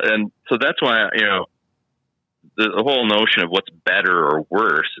and so that's why the whole notion of what's better or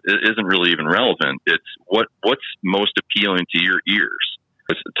worse isn't really even relevant. It's what's most appealing to your ears.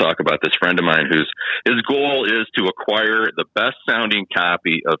 I talk about this friend of mine his goal is to acquire the best sounding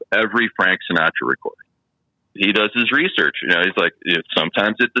copy of every Frank Sinatra recording. He does his research. He's like,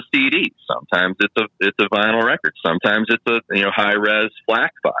 sometimes it's a CD, sometimes it's a vinyl record, sometimes it's a high res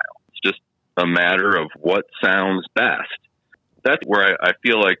FLAC file. It's just a matter of what sounds best. That's where I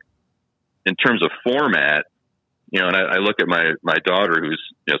feel like, in terms of format, and I look at my daughter who's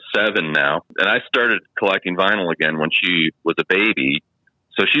 7 now, and I started collecting vinyl again when she was a baby.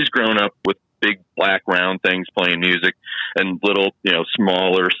 So she's grown up with big black round things playing music, and little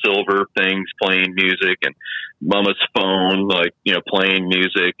smaller silver things playing music, and mama's phone playing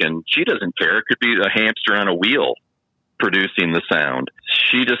music, and she doesn't care. It could be a hamster on a wheel producing the sound.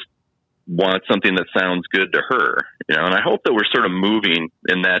 She just wants something that sounds good to her, and I hope that we're sort of moving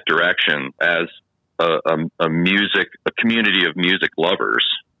in that direction as a community of music lovers.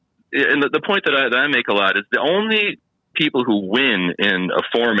 And the point that I make a lot is the only people who win in a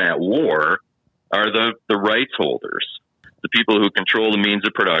format war are the rights holders, the people who control the means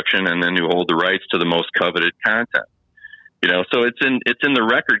of production and then who hold the rights to the most coveted content. So it's in the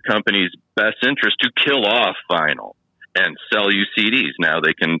record company's best interest to kill off vinyl and sell you CDs. Now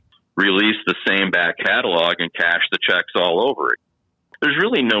they can release the same back catalog and cash the checks all over it. There's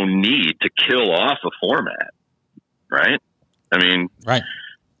really no need to kill off a format, right? Right.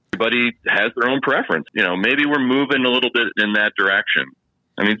 Everybody has their own preference. Maybe we're moving a little bit in that direction.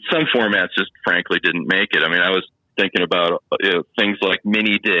 Some formats just frankly didn't make it. I was thinking about things like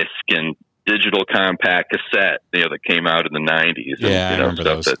mini disc and digital compact cassette, that came out in the 90s. Yeah, and, I remember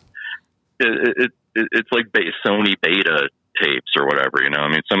stuff those. That it's like Sony Beta tapes or whatever.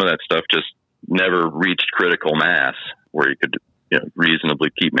 Some of that stuff just never reached critical mass where you could reasonably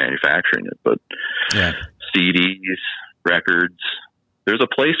keep manufacturing it. But CDs, records, there's a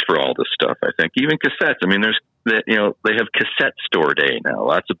place for all this stuff. I think even cassettes. They have cassette store day now.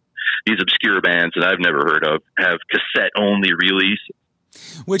 Lots of these obscure bands that I've never heard of have cassette only releases,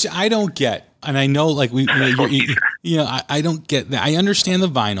 which I don't get. And I know, I don't get that. I understand the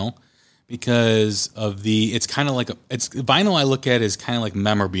vinyl because of it's kind of like vinyl. I look at as kind of like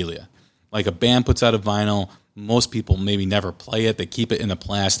memorabilia. Like a band puts out a vinyl. Most people maybe never play it. They keep it in the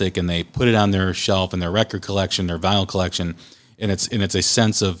plastic and they put it on their shelf in their record collection, their vinyl collection. And it's a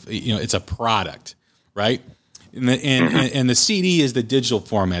sense of, it's a product, right? And the CD is the digital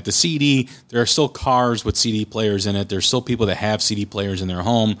format. The CD, there are still cars with CD players in it. There's still people that have CD players in their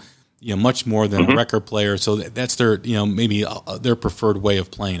home, much more than a record player. So that's their, maybe their preferred way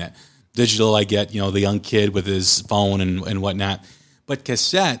of playing it. Digital, I get, the young kid with his phone and whatnot. But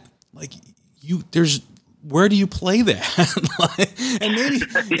cassette, like where do you play that?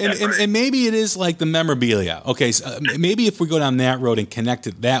 and maybe it is like the memorabilia. Okay, so maybe if we go down that road and connect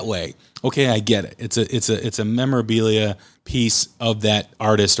it that way, okay, I get it. It's a memorabilia piece of that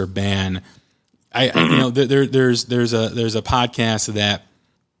artist or band. There's a podcast that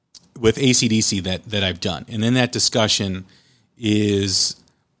with AC/DC that I've done, and in that discussion is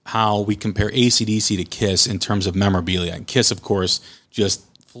how we compare AC/DC to Kiss in terms of memorabilia. And Kiss, of course, just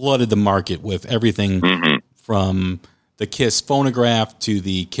flooded the market with everything from the Kiss phonograph to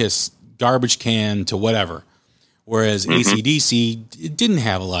the Kiss garbage can to whatever. Whereas AC/DC didn't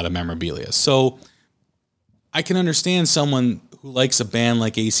have a lot of memorabilia. So I can understand someone who likes a band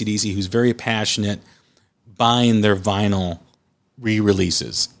like AC/DC who's very passionate buying their vinyl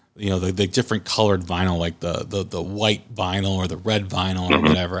re-releases. The different colored vinyl, like the white vinyl or the red vinyl or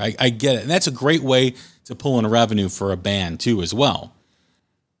whatever. I get it. And that's a great way to pull in revenue for a band too as well.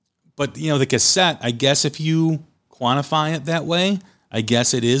 But, the cassette, I guess if you quantify it that way, I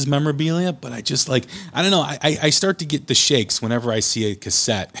guess it is memorabilia. But I just I don't know. I start to get the shakes whenever I see a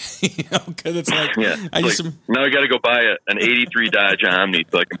cassette, because it's like, now I got to go buy an 83 Dodge Omni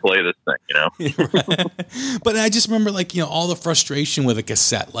so I can play this thing, Right. But I just remember all the frustration with a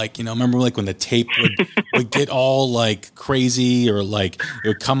cassette. Remember when the tape would get all crazy, or it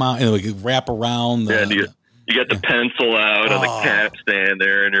would come out and it would wrap around. You got the pencil out on the cap stand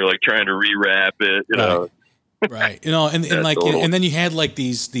there, and you're trying to rewrap it, Right. And then you had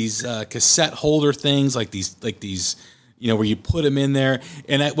these cassette holder things, these where you put them in there.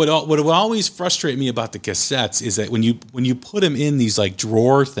 And what would always frustrate me about the cassettes is that when you put them in these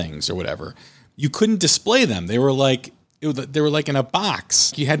drawer things or whatever, you couldn't display them. They were in a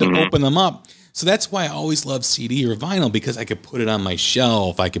box. You had to open them up. So that's why I always loved CD or vinyl, because I could put it on my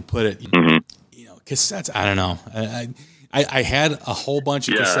shelf. I could put it, cassettes. I don't know. I had a whole bunch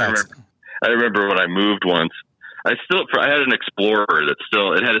of cassettes. I remember when I moved once. I had an Explorer it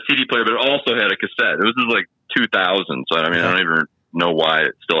had a CD player, but it also had a cassette. It was 2000, so I don't even know why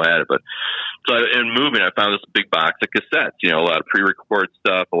it still had it. But so in moving, I found this big box of cassettes. A lot of pre-record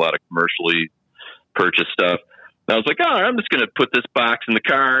stuff, a lot of commercially purchased stuff. And I was like, I'm just going to put this box in the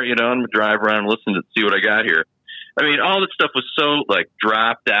car. I'm going to drive around and listen to see what I got here. All this stuff was so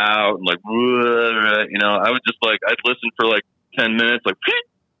dropped out and I would just I'd listen for 10 minutes,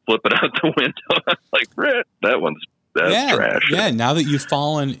 flip it out the window. That's trash. Yeah. Now that you've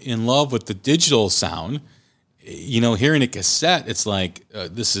fallen in love with the digital sound, hearing a cassette, it's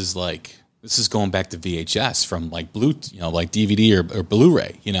this is going back to VHS from DVD or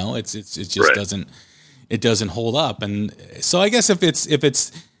Blu-ray. It just doesn't hold up. And so I guess if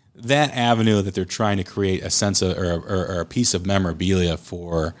it's that avenue that they're trying to create a sense of or a piece of memorabilia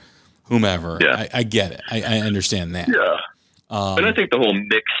for whomever, I get it. I understand that. Yeah. But I think the whole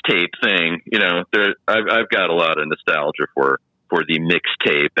mixtape thing, I've got a lot of nostalgia for the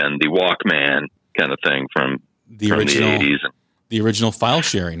mixtape and the Walkman kind of thing from the original 80s. The original file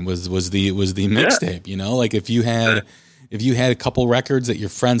sharing was the mixtape. If you had a couple records that your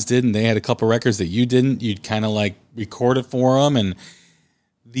friends did and they had a couple records that you didn't, you'd kind of record it for them. And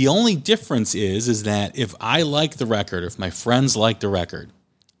the only difference is that if I liked the record, if my friends liked the record,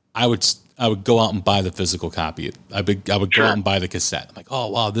 I would go out and buy the physical copy. I would go out and buy the cassette. I'm like, oh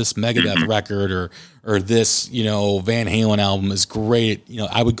wow, this Megadeth record or this Van Halen album is great.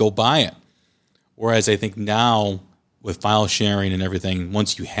 I would go buy it. Whereas I think now with file sharing and everything,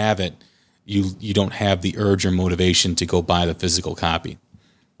 once you have it, you don't have the urge or motivation to go buy the physical copy.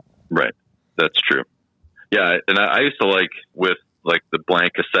 Right, that's true. Yeah, and I used to with the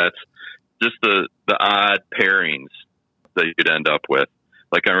blank cassettes, just the odd pairings that you'd end up with.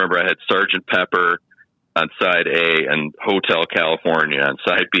 I remember I had Sgt. Pepper on side A and Hotel California on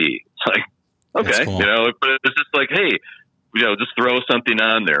side B. It's okay, cool. But it's just hey, just throw something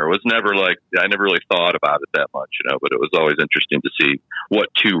on there. It was never I never really thought about it that much, but it was always interesting to see what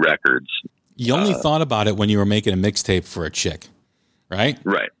two records. You only thought about it when you were making a mixtape for a chick, right?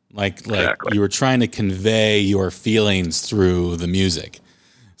 Right. Exactly. You were trying to convey your feelings through the music.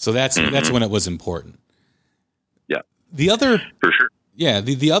 So that's when it was important. Yeah. For sure. Yeah,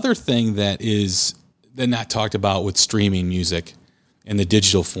 the other thing that is not talked about with streaming music in the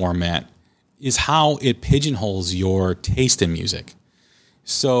digital format is how it pigeonholes your taste in music.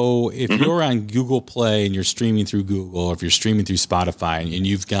 So if you're on Google Play and you're streaming through Google, or if you're streaming through Spotify and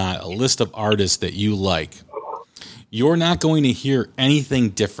you've got a list of artists that you like, you're not going to hear anything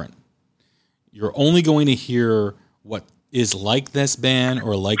different. You're only going to hear what is like this band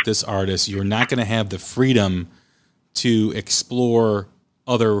or like this artist. You're not going to have the freedom to explore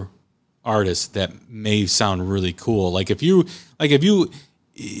other artists that may sound really cool. Like if you're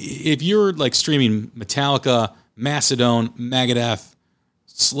like streaming Metallica, Mastodon, Megadeth,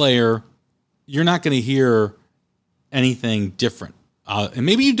 Slayer, you're not going to hear anything different. And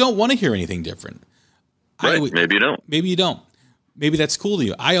maybe you don't want to hear anything different. Right. Maybe you don't. Maybe you don't. Maybe that's cool to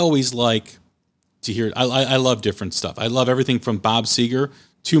you. I always like to hear. I love different stuff. I love everything from Bob Seger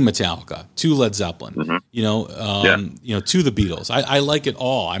to Metallica to Led Zeppelin. Mm-hmm. To the Beatles. I like it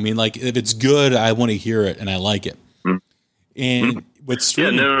all. I mean, like if it's good, I want to hear it and I like it. Mm-hmm. And with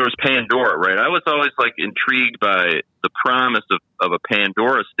streaming, and then there was Pandora, right? I was always like intrigued by the promise of a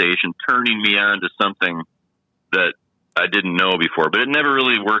Pandora station turning me on to something that I didn't know before, but it never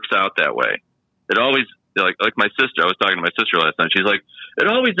really works out that way. It always, like my sister, I was talking to my sister last night. She's like, it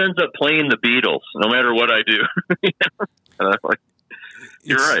always ends up playing the Beatles, no matter what I do. And I'm like,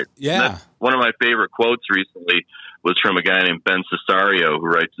 you're right. Yeah. One of my favorite quotes recently was from a guy named Ben Cesario, who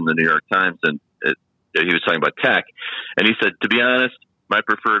writes in the New York Times, and he was talking about tech. And he said, to be honest, my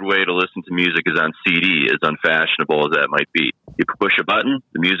preferred way to listen to music is on CD, as unfashionable as that might be. You push a button,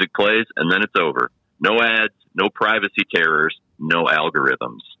 the music plays, and then it's over. No ads, no privacy terrors, no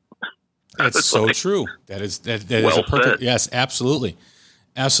algorithms. That's so true. That is well a perfect. said. Yes, absolutely.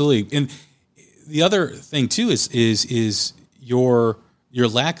 And the other thing too is your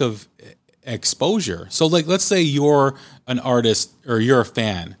lack of exposure. So like, let's say you're an artist or you're a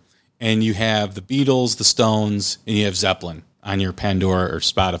fan and you have the Beatles, the Stones, and you have Zeppelin on your Pandora or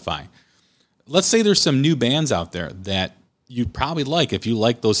Spotify. Let's say there's some new bands out there that you probably like. If you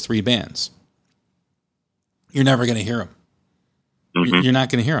like those three bands, you're never going to hear them. Mm-hmm. You're not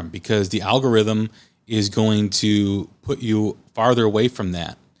going to hear them because the algorithm is going to put you farther away from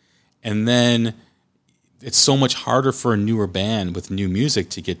that. And then it's so much harder for a newer band with new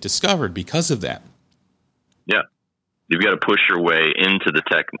music to get discovered because of that. Yeah. You've got to push your way into the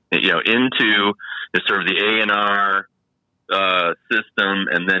tech, into the sort of the A&R system,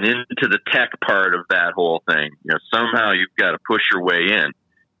 and then into the tech part of that whole thing. Somehow you've got to push your way in.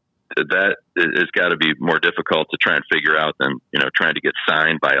 That has got to be more difficult to try and figure out than trying to get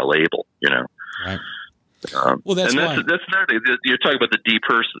signed by a label. Right. Well, that's another thing. You're talking about the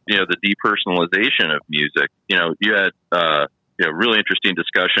depersonalization of music. You had really interesting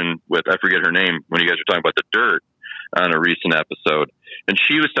discussion with, I forget her name, when you guys were talking about the Dirt on a recent episode, and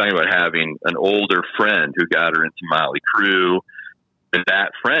she was talking about having an older friend who got her into Motley Crue, and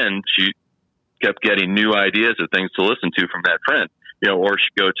that friend, she kept getting new ideas of things to listen to from that friend. Or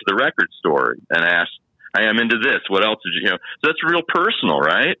she'd go to the record store and ask, I am into this. What else did you? So that's real personal,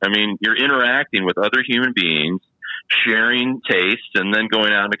 right? I mean, you're interacting with other human beings, sharing tastes, and then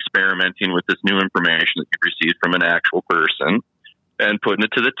going out and experimenting with this new information that you've received from an actual person and putting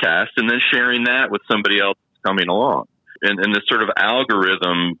it to the test, and then sharing that with somebody else coming along. And this sort of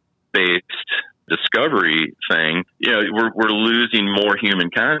algorithm-based discovery thing, we're losing more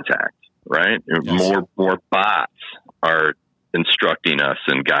human contact, right? Yes. More bots are instructing us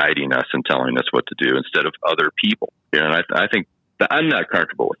and guiding us and telling us what to do instead of other people. And I think that I'm not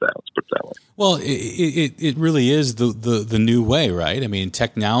comfortable with that. Let's put it that way. Well, it really is the new way, right? I mean,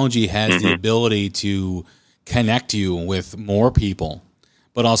 technology has mm-hmm. the ability to connect you with more people,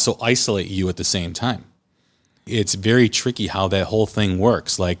 but also isolate you at the same time. It's very tricky how that whole thing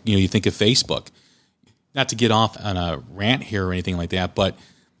works. Like, you think of Facebook, not to get off on a rant here or anything like that, but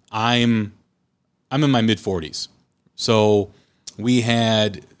I'm in my mid-40s. So we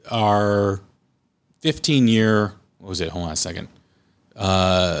had our 15-year, what was it? Hold on a second.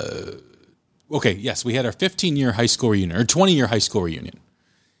 Okay, yes, we had our 15-year high school reunion, or 20-year high school reunion.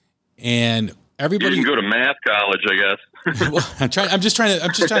 And everybody... You didn't go to math college, I guess. Well, I'm just trying.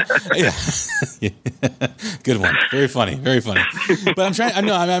 Yeah. Good one. Very funny. But I'm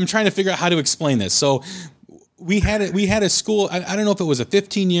trying to figure out how to explain this. So we had a school. I don't know if it was a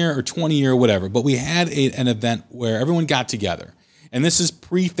 15-year or 20-year or whatever, but we had an event where everyone got together, and this is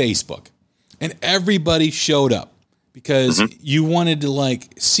pre-Facebook, and everybody showed up because mm-hmm. you wanted to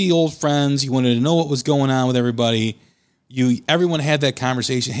see old friends. You wanted to know what was going on with everybody. Everyone had that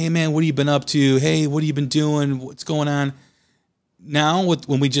conversation. Hey man, what have you been up to? Hey, what have you been doing? What's going on? Now,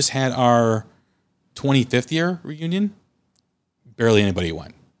 when we just had our 25th year reunion, barely anybody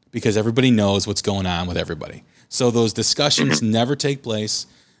went because everybody knows what's going on with everybody. So those discussions never take place.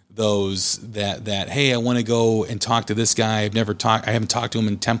 Those that hey, I want to go and talk to this guy. I haven't talked to him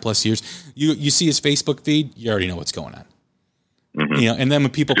in 10 plus years. You see his Facebook feed, you already know what's going on. Mm-hmm. And then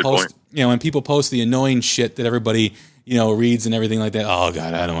when people post the annoying shit that everybody reads and everything like that. Oh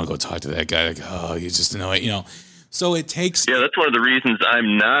God, I don't want to go talk to that guy. Oh, he's just annoying. So it takes. Yeah, that's one of the reasons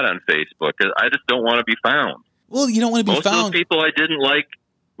I'm not on Facebook. I just don't want to be found. Well, you don't want to be found. found. Most of those people I didn't like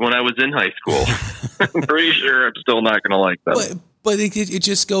when I was in high school. I'm pretty sure I'm still not going to like them. But it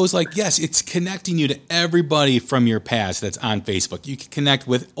just goes like, yes, it's connecting you to everybody from your past that's on Facebook. You can connect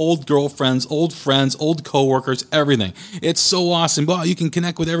with old girlfriends, old friends, old coworkers, everything. It's so awesome. Wow, you can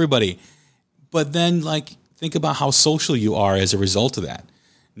connect with everybody. But then, like, think about how social you are as a result of that.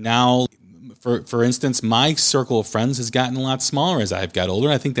 Now, for instance, my circle of friends has gotten a lot smaller as I've got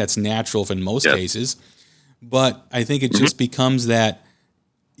older. I think that's natural in most cases. But I think it just becomes that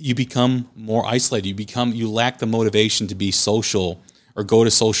you become more isolated. You lack the motivation to be social or go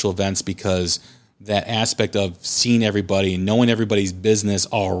to social events because that aspect of seeing everybody and knowing everybody's business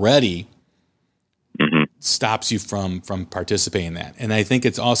already stops you from participating in that. And I think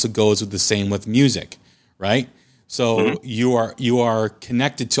it also goes with the same with music, right? So you are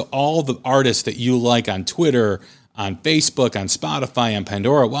connected to all the artists that you like on Twitter, on Facebook, on Spotify, on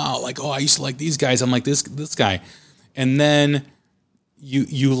Pandora. Wow, like, oh, I used to like these guys. I'm like this guy. And then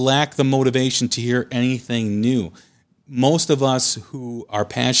you lack the motivation to hear anything new. Most of us who are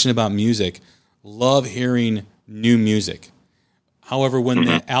passionate about music love hearing new music. However, when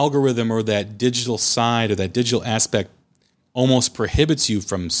that algorithm or that digital side or that digital aspect almost prohibits you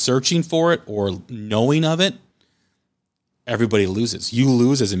from searching for it or knowing of it, everybody loses. You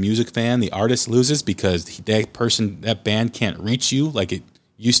lose as a music fan. The artist loses because that band can't reach you like it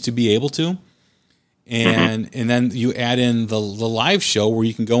used to be able to. And then you add in the live show where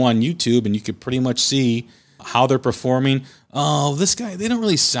you can go on YouTube and you could pretty much see how they're performing. Oh, this guy, they don't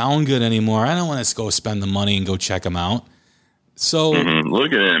really sound good anymore. I don't want to go spend the money and go check them out. So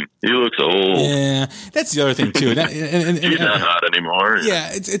look at him. He looks old. Yeah, that's the other thing too. He's not hot anymore. Yeah,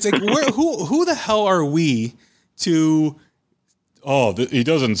 it's like who the hell are we to? Oh, he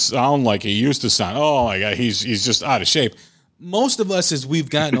doesn't sound like he used to sound. Oh my God, he's just out of shape. Most of us, as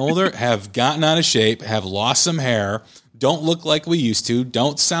we've gotten older, have gotten out of shape, have lost some hair, don't look like we used to,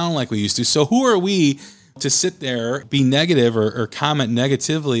 don't sound like we used to. So who are we to sit there, be negative or comment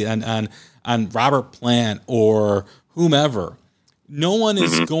negatively on Robert Plant or whomever? No one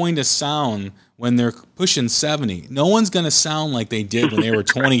is going to sound when they're pushing 70. No one's going to sound like they did when they were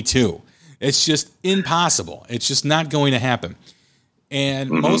 22. It's just impossible. It's just not going to happen. And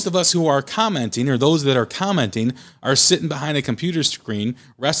most of us who are commenting, or those that are commenting, are sitting behind a computer screen,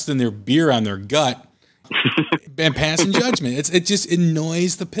 resting their beer on their gut, and passing judgment. It just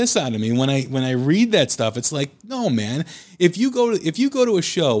annoys the piss out of me when I read that stuff. It's like, no, man. If you go to a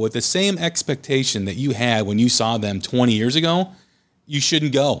show with the same expectation that you had when you saw them 20 years ago, you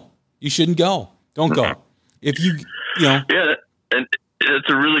shouldn't go. You shouldn't go. Don't go. If you know. Yeah, and it's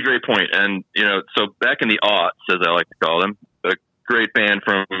a really great point. And so back in the aughts, as I like to call them. Great band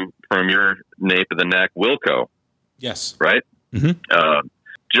from your nape of the neck, Wilco. Yes. Right?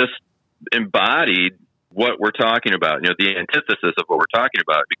 Just embodied what we're talking about, the antithesis of what we're talking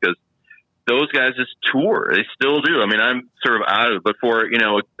about, because those guys just tour. They still do. I mean, I'm sort of out of it, but for,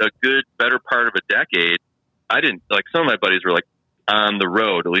 a good, better part of a decade, I didn't, like, some of my buddies were like on the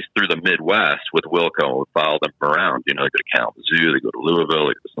road, at least through the Midwest with Wilco, would follow them around. They go to Kalamazoo, they go to Louisville,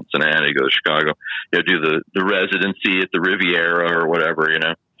 they go to Cincinnati, they go to Chicago, do the residency at the Riviera or whatever,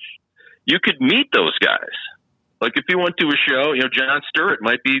 You could meet those guys. Like if you went to a show, Jon Stewart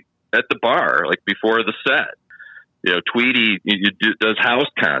might be at the bar, like before the set. Tweety does house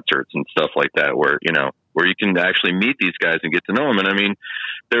concerts and stuff like that where you can actually meet these guys and get to know them. And I mean,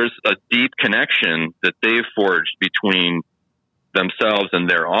 there's a deep connection that they've forged between themselves and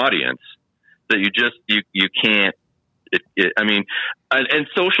their audience that you can't, and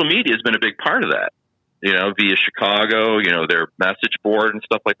social media has been a big part of that, via Chicago, their message board and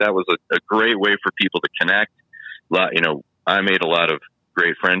stuff like that was a great way for people to connect. I made a lot of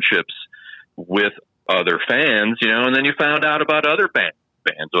great friendships with other fans, and then you found out about other bands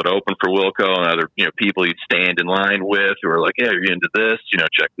would open for Wilco and other, people you'd stand in line with who were like, hey, are you into this?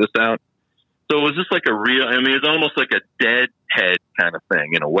 Check this out. So it was just like it's almost like a deadhead kind of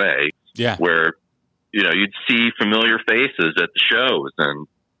thing in a way. Yeah. Where, you'd see familiar faces at the shows and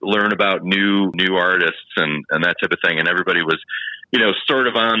learn about new artists and that type of thing. And everybody was, sort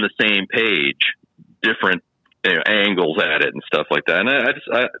of on the same page, different angles at it and stuff like that.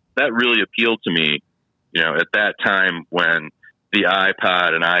 And that really appealed to me, at that time when the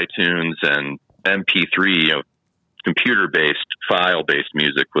iPod and iTunes and MP3, computer-based, file-based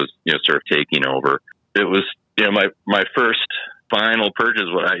music was, sort of taking over. It was, my first vinyl purchase.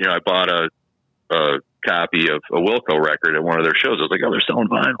 I bought a copy of a Wilco record at one of their shows. I was like, oh, they're selling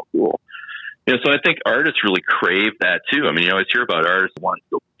vinyl, cool. So I think artists really crave that too. I mean, you always hear about artists who want to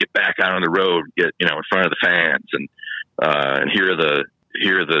go get back out on the road, get in front of the fans, and hear the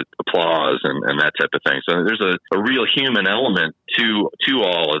hear the applause and that type of thing. So there's a real human element to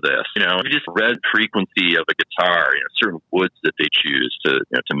all of this. You know, if you just read frequency of a guitar, certain woods that they choose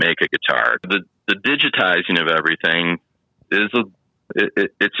to make a guitar. The digitizing of everything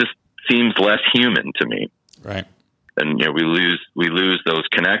it just seems less human to me. Right. And we lose those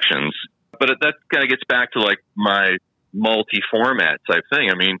connections. But that kind of gets back to like my multi-format type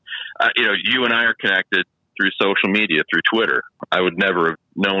thing. I mean, you and I are connected through social media, through Twitter. I would never have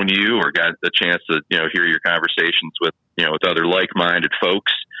known you or got the chance to, hear your conversations with other like-minded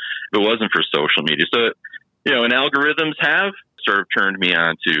folks if it wasn't for social media. So, and algorithms have sort of turned me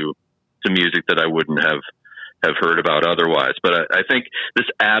on to music that I wouldn't have heard about otherwise. But I think this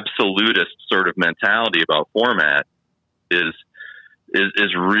absolutist sort of mentality about format is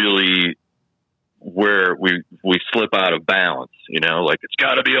really where we slip out of balance, like it's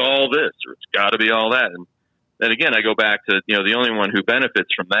got to be all this or it's got to be all that. And again, I go back to, the only one who benefits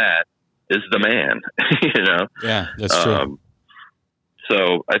from that is the man, Yeah, that's true.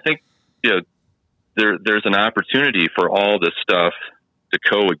 So I think, there's an opportunity for all this stuff to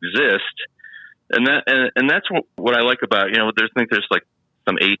coexist. And that's what I like about, there's like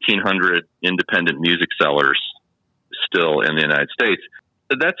some 1,800 independent music sellers still in the United States.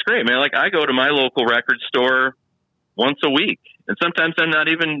 That's great, man. Like I go to my local record store once a week, and sometimes I'm not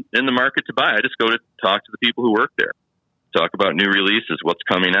even in the market to buy. I just go to talk to the people who work there, talk about new releases, what's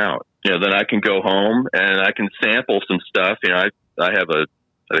coming out. Then I can go home and I can sample some stuff. I have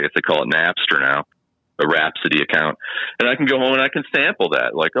I guess they call it Napster now, a Rhapsody account, and I can go home and I can sample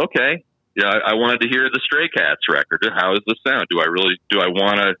that. Like, okay, I wanted to hear the Stray Cats record. How is the sound? Do I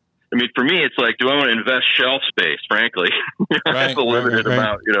want to? I mean, for me, it's like, do I want to invest shelf space? Frankly, I have a limited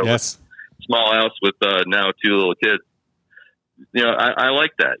amount. Yes. Small house with now 2 little kids. I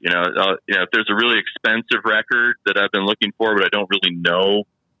like that. If there's a really expensive record that I've been looking for, but I don't really know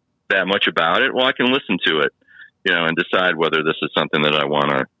that much about it, well, I can listen to it, and decide whether this is something that I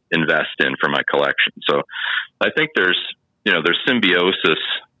want to invest in for my collection. So, I think there's symbiosis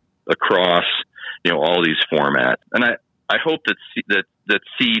across all these formats, and I hope that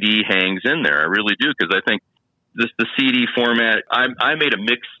CD hangs in there. I really do, because I think the CD format. I made a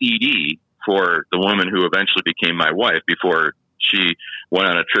mixed CD for the woman who eventually became my wife before she went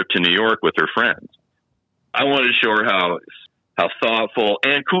on a trip to New York with her friends. I wanted to show her how thoughtful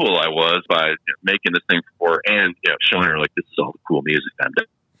and cool I was by making this thing for her, and showing her like, this is all the cool music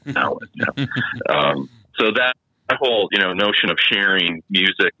I'm down with. So that whole notion of sharing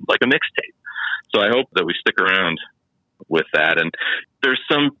music like a mixtape. So I hope that we stick around with that. And there's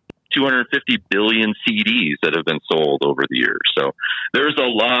some 250 billion CDs that have been sold over the years. So there's a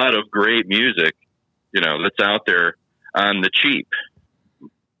lot of great music, that's out there on the cheap.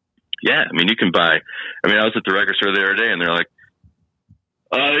 Yeah. I mean, you can buy, I was at the record store the other day and they're like,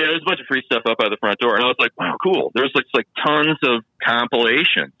 there's a bunch of free stuff up by the front door. And I was like, wow, cool. There's like tons of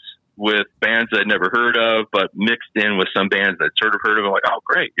compilations with bands I'd never heard of, but mixed in with some bands I'd sort of heard of. I'm like, oh,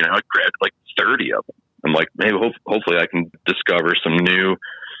 great. I grabbed like 30 of them. I'm like, maybe hopefully I can discover some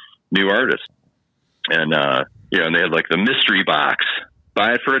new artists. And, and they had like the mystery box,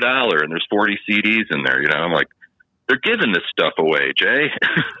 buy it for $1 and there's 40 CDs in there. I'm like, they're giving this stuff away, Jay.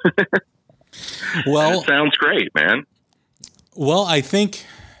 Well, that sounds great, man. Well, I think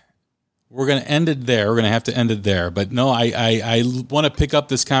we're going to end it there. We're going to have to end it there. But no, I want to pick up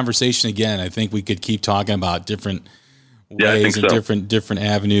this conversation again. I think we could keep talking about different ways and different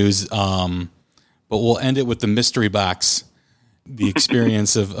avenues. But we'll end it with the mystery box, the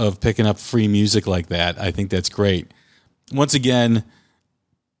experience of picking up free music like that. I think that's great. Once again,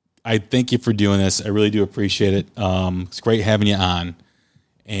 I thank you for doing this. I really do appreciate it. It's great having you on,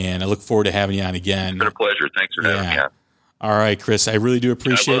 and I look forward to having you on again. It's been a pleasure. Thanks for having me on. All right, Chris, I really do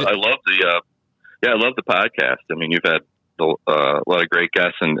appreciate it. I love the podcast. I mean, you've had a lot of great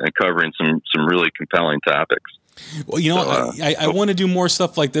guests and covering some really compelling topics. Well, I want to do more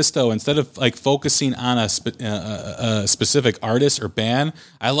stuff like this, though. Instead of like focusing on a specific artist or band,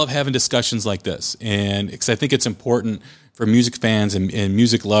 I love having discussions like this, and because I think it's important for music fans and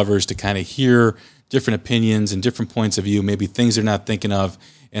music lovers to kind of hear different opinions and different points of view, maybe things they're not thinking of,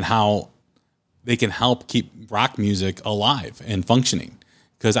 and how they can help keep rock music alive and functioning.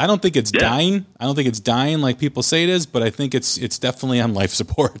 Because I don't think it's dying. I don't think it's dying like people say it is, but I think it's definitely on life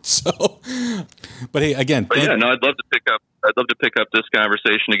support. So, but hey, again, I'd love to pick up this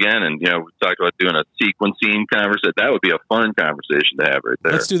conversation again, and we talked about doing a sequencing conversation. That would be a fun conversation to have right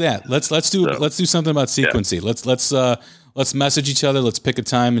there. Let's do that. Let's do something about sequencing. Yeah. Let's message each other. Let's pick a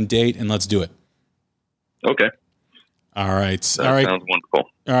time and date, and let's do it. Okay. All right. That sounds wonderful.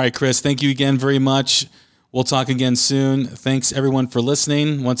 All right, Chris. Thank you again very much. We'll talk again soon. Thanks, everyone, for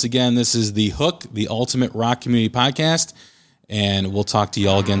listening. Once again, this is The Hook, the Ultimate Rock Community Podcast, and we'll talk to you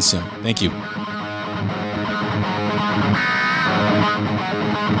all again soon. Thank you.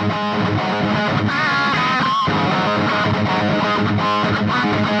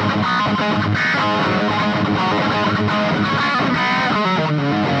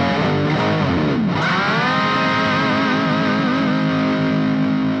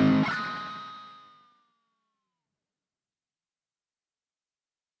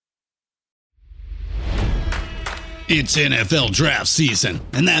 It's NFL draft season,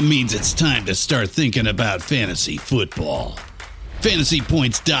 and that means it's time to start thinking about fantasy football.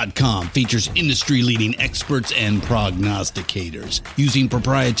 FantasyPoints.com features industry-leading experts and prognosticators using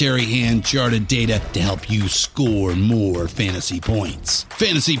proprietary hand-charted data to help you score more fantasy points.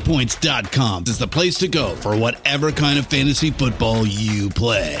 FantasyPoints.com is the place to go for whatever kind of fantasy football you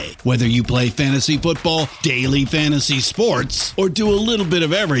play. Whether you play fantasy football, daily fantasy sports, or do a little bit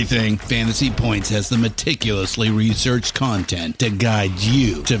of everything, Fantasy Points has the meticulously researched content to guide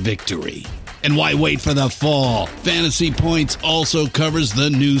you to victory. And why wait for the fall? Fantasy Points also covers the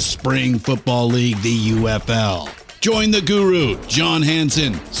new spring football league, the UFL. Join the guru, John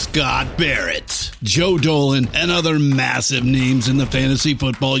Hansen, Scott Barrett, Joe Dolan, and other massive names in the fantasy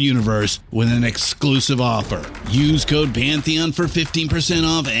football universe with an exclusive offer. Use code Pantheon for 15%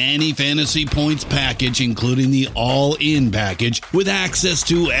 off any Fantasy Points package, including the all-in package, with access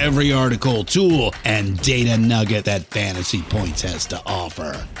to every article, tool, and data nugget that Fantasy Points has to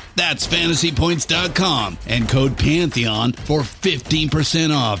offer. That's FantasyPoints.com and code Pantheon for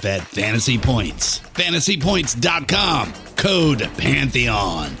 15% off at Fantasy Points. FantasyPoints.com, code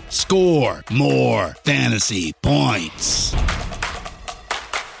Pantheon. Score more fantasy points.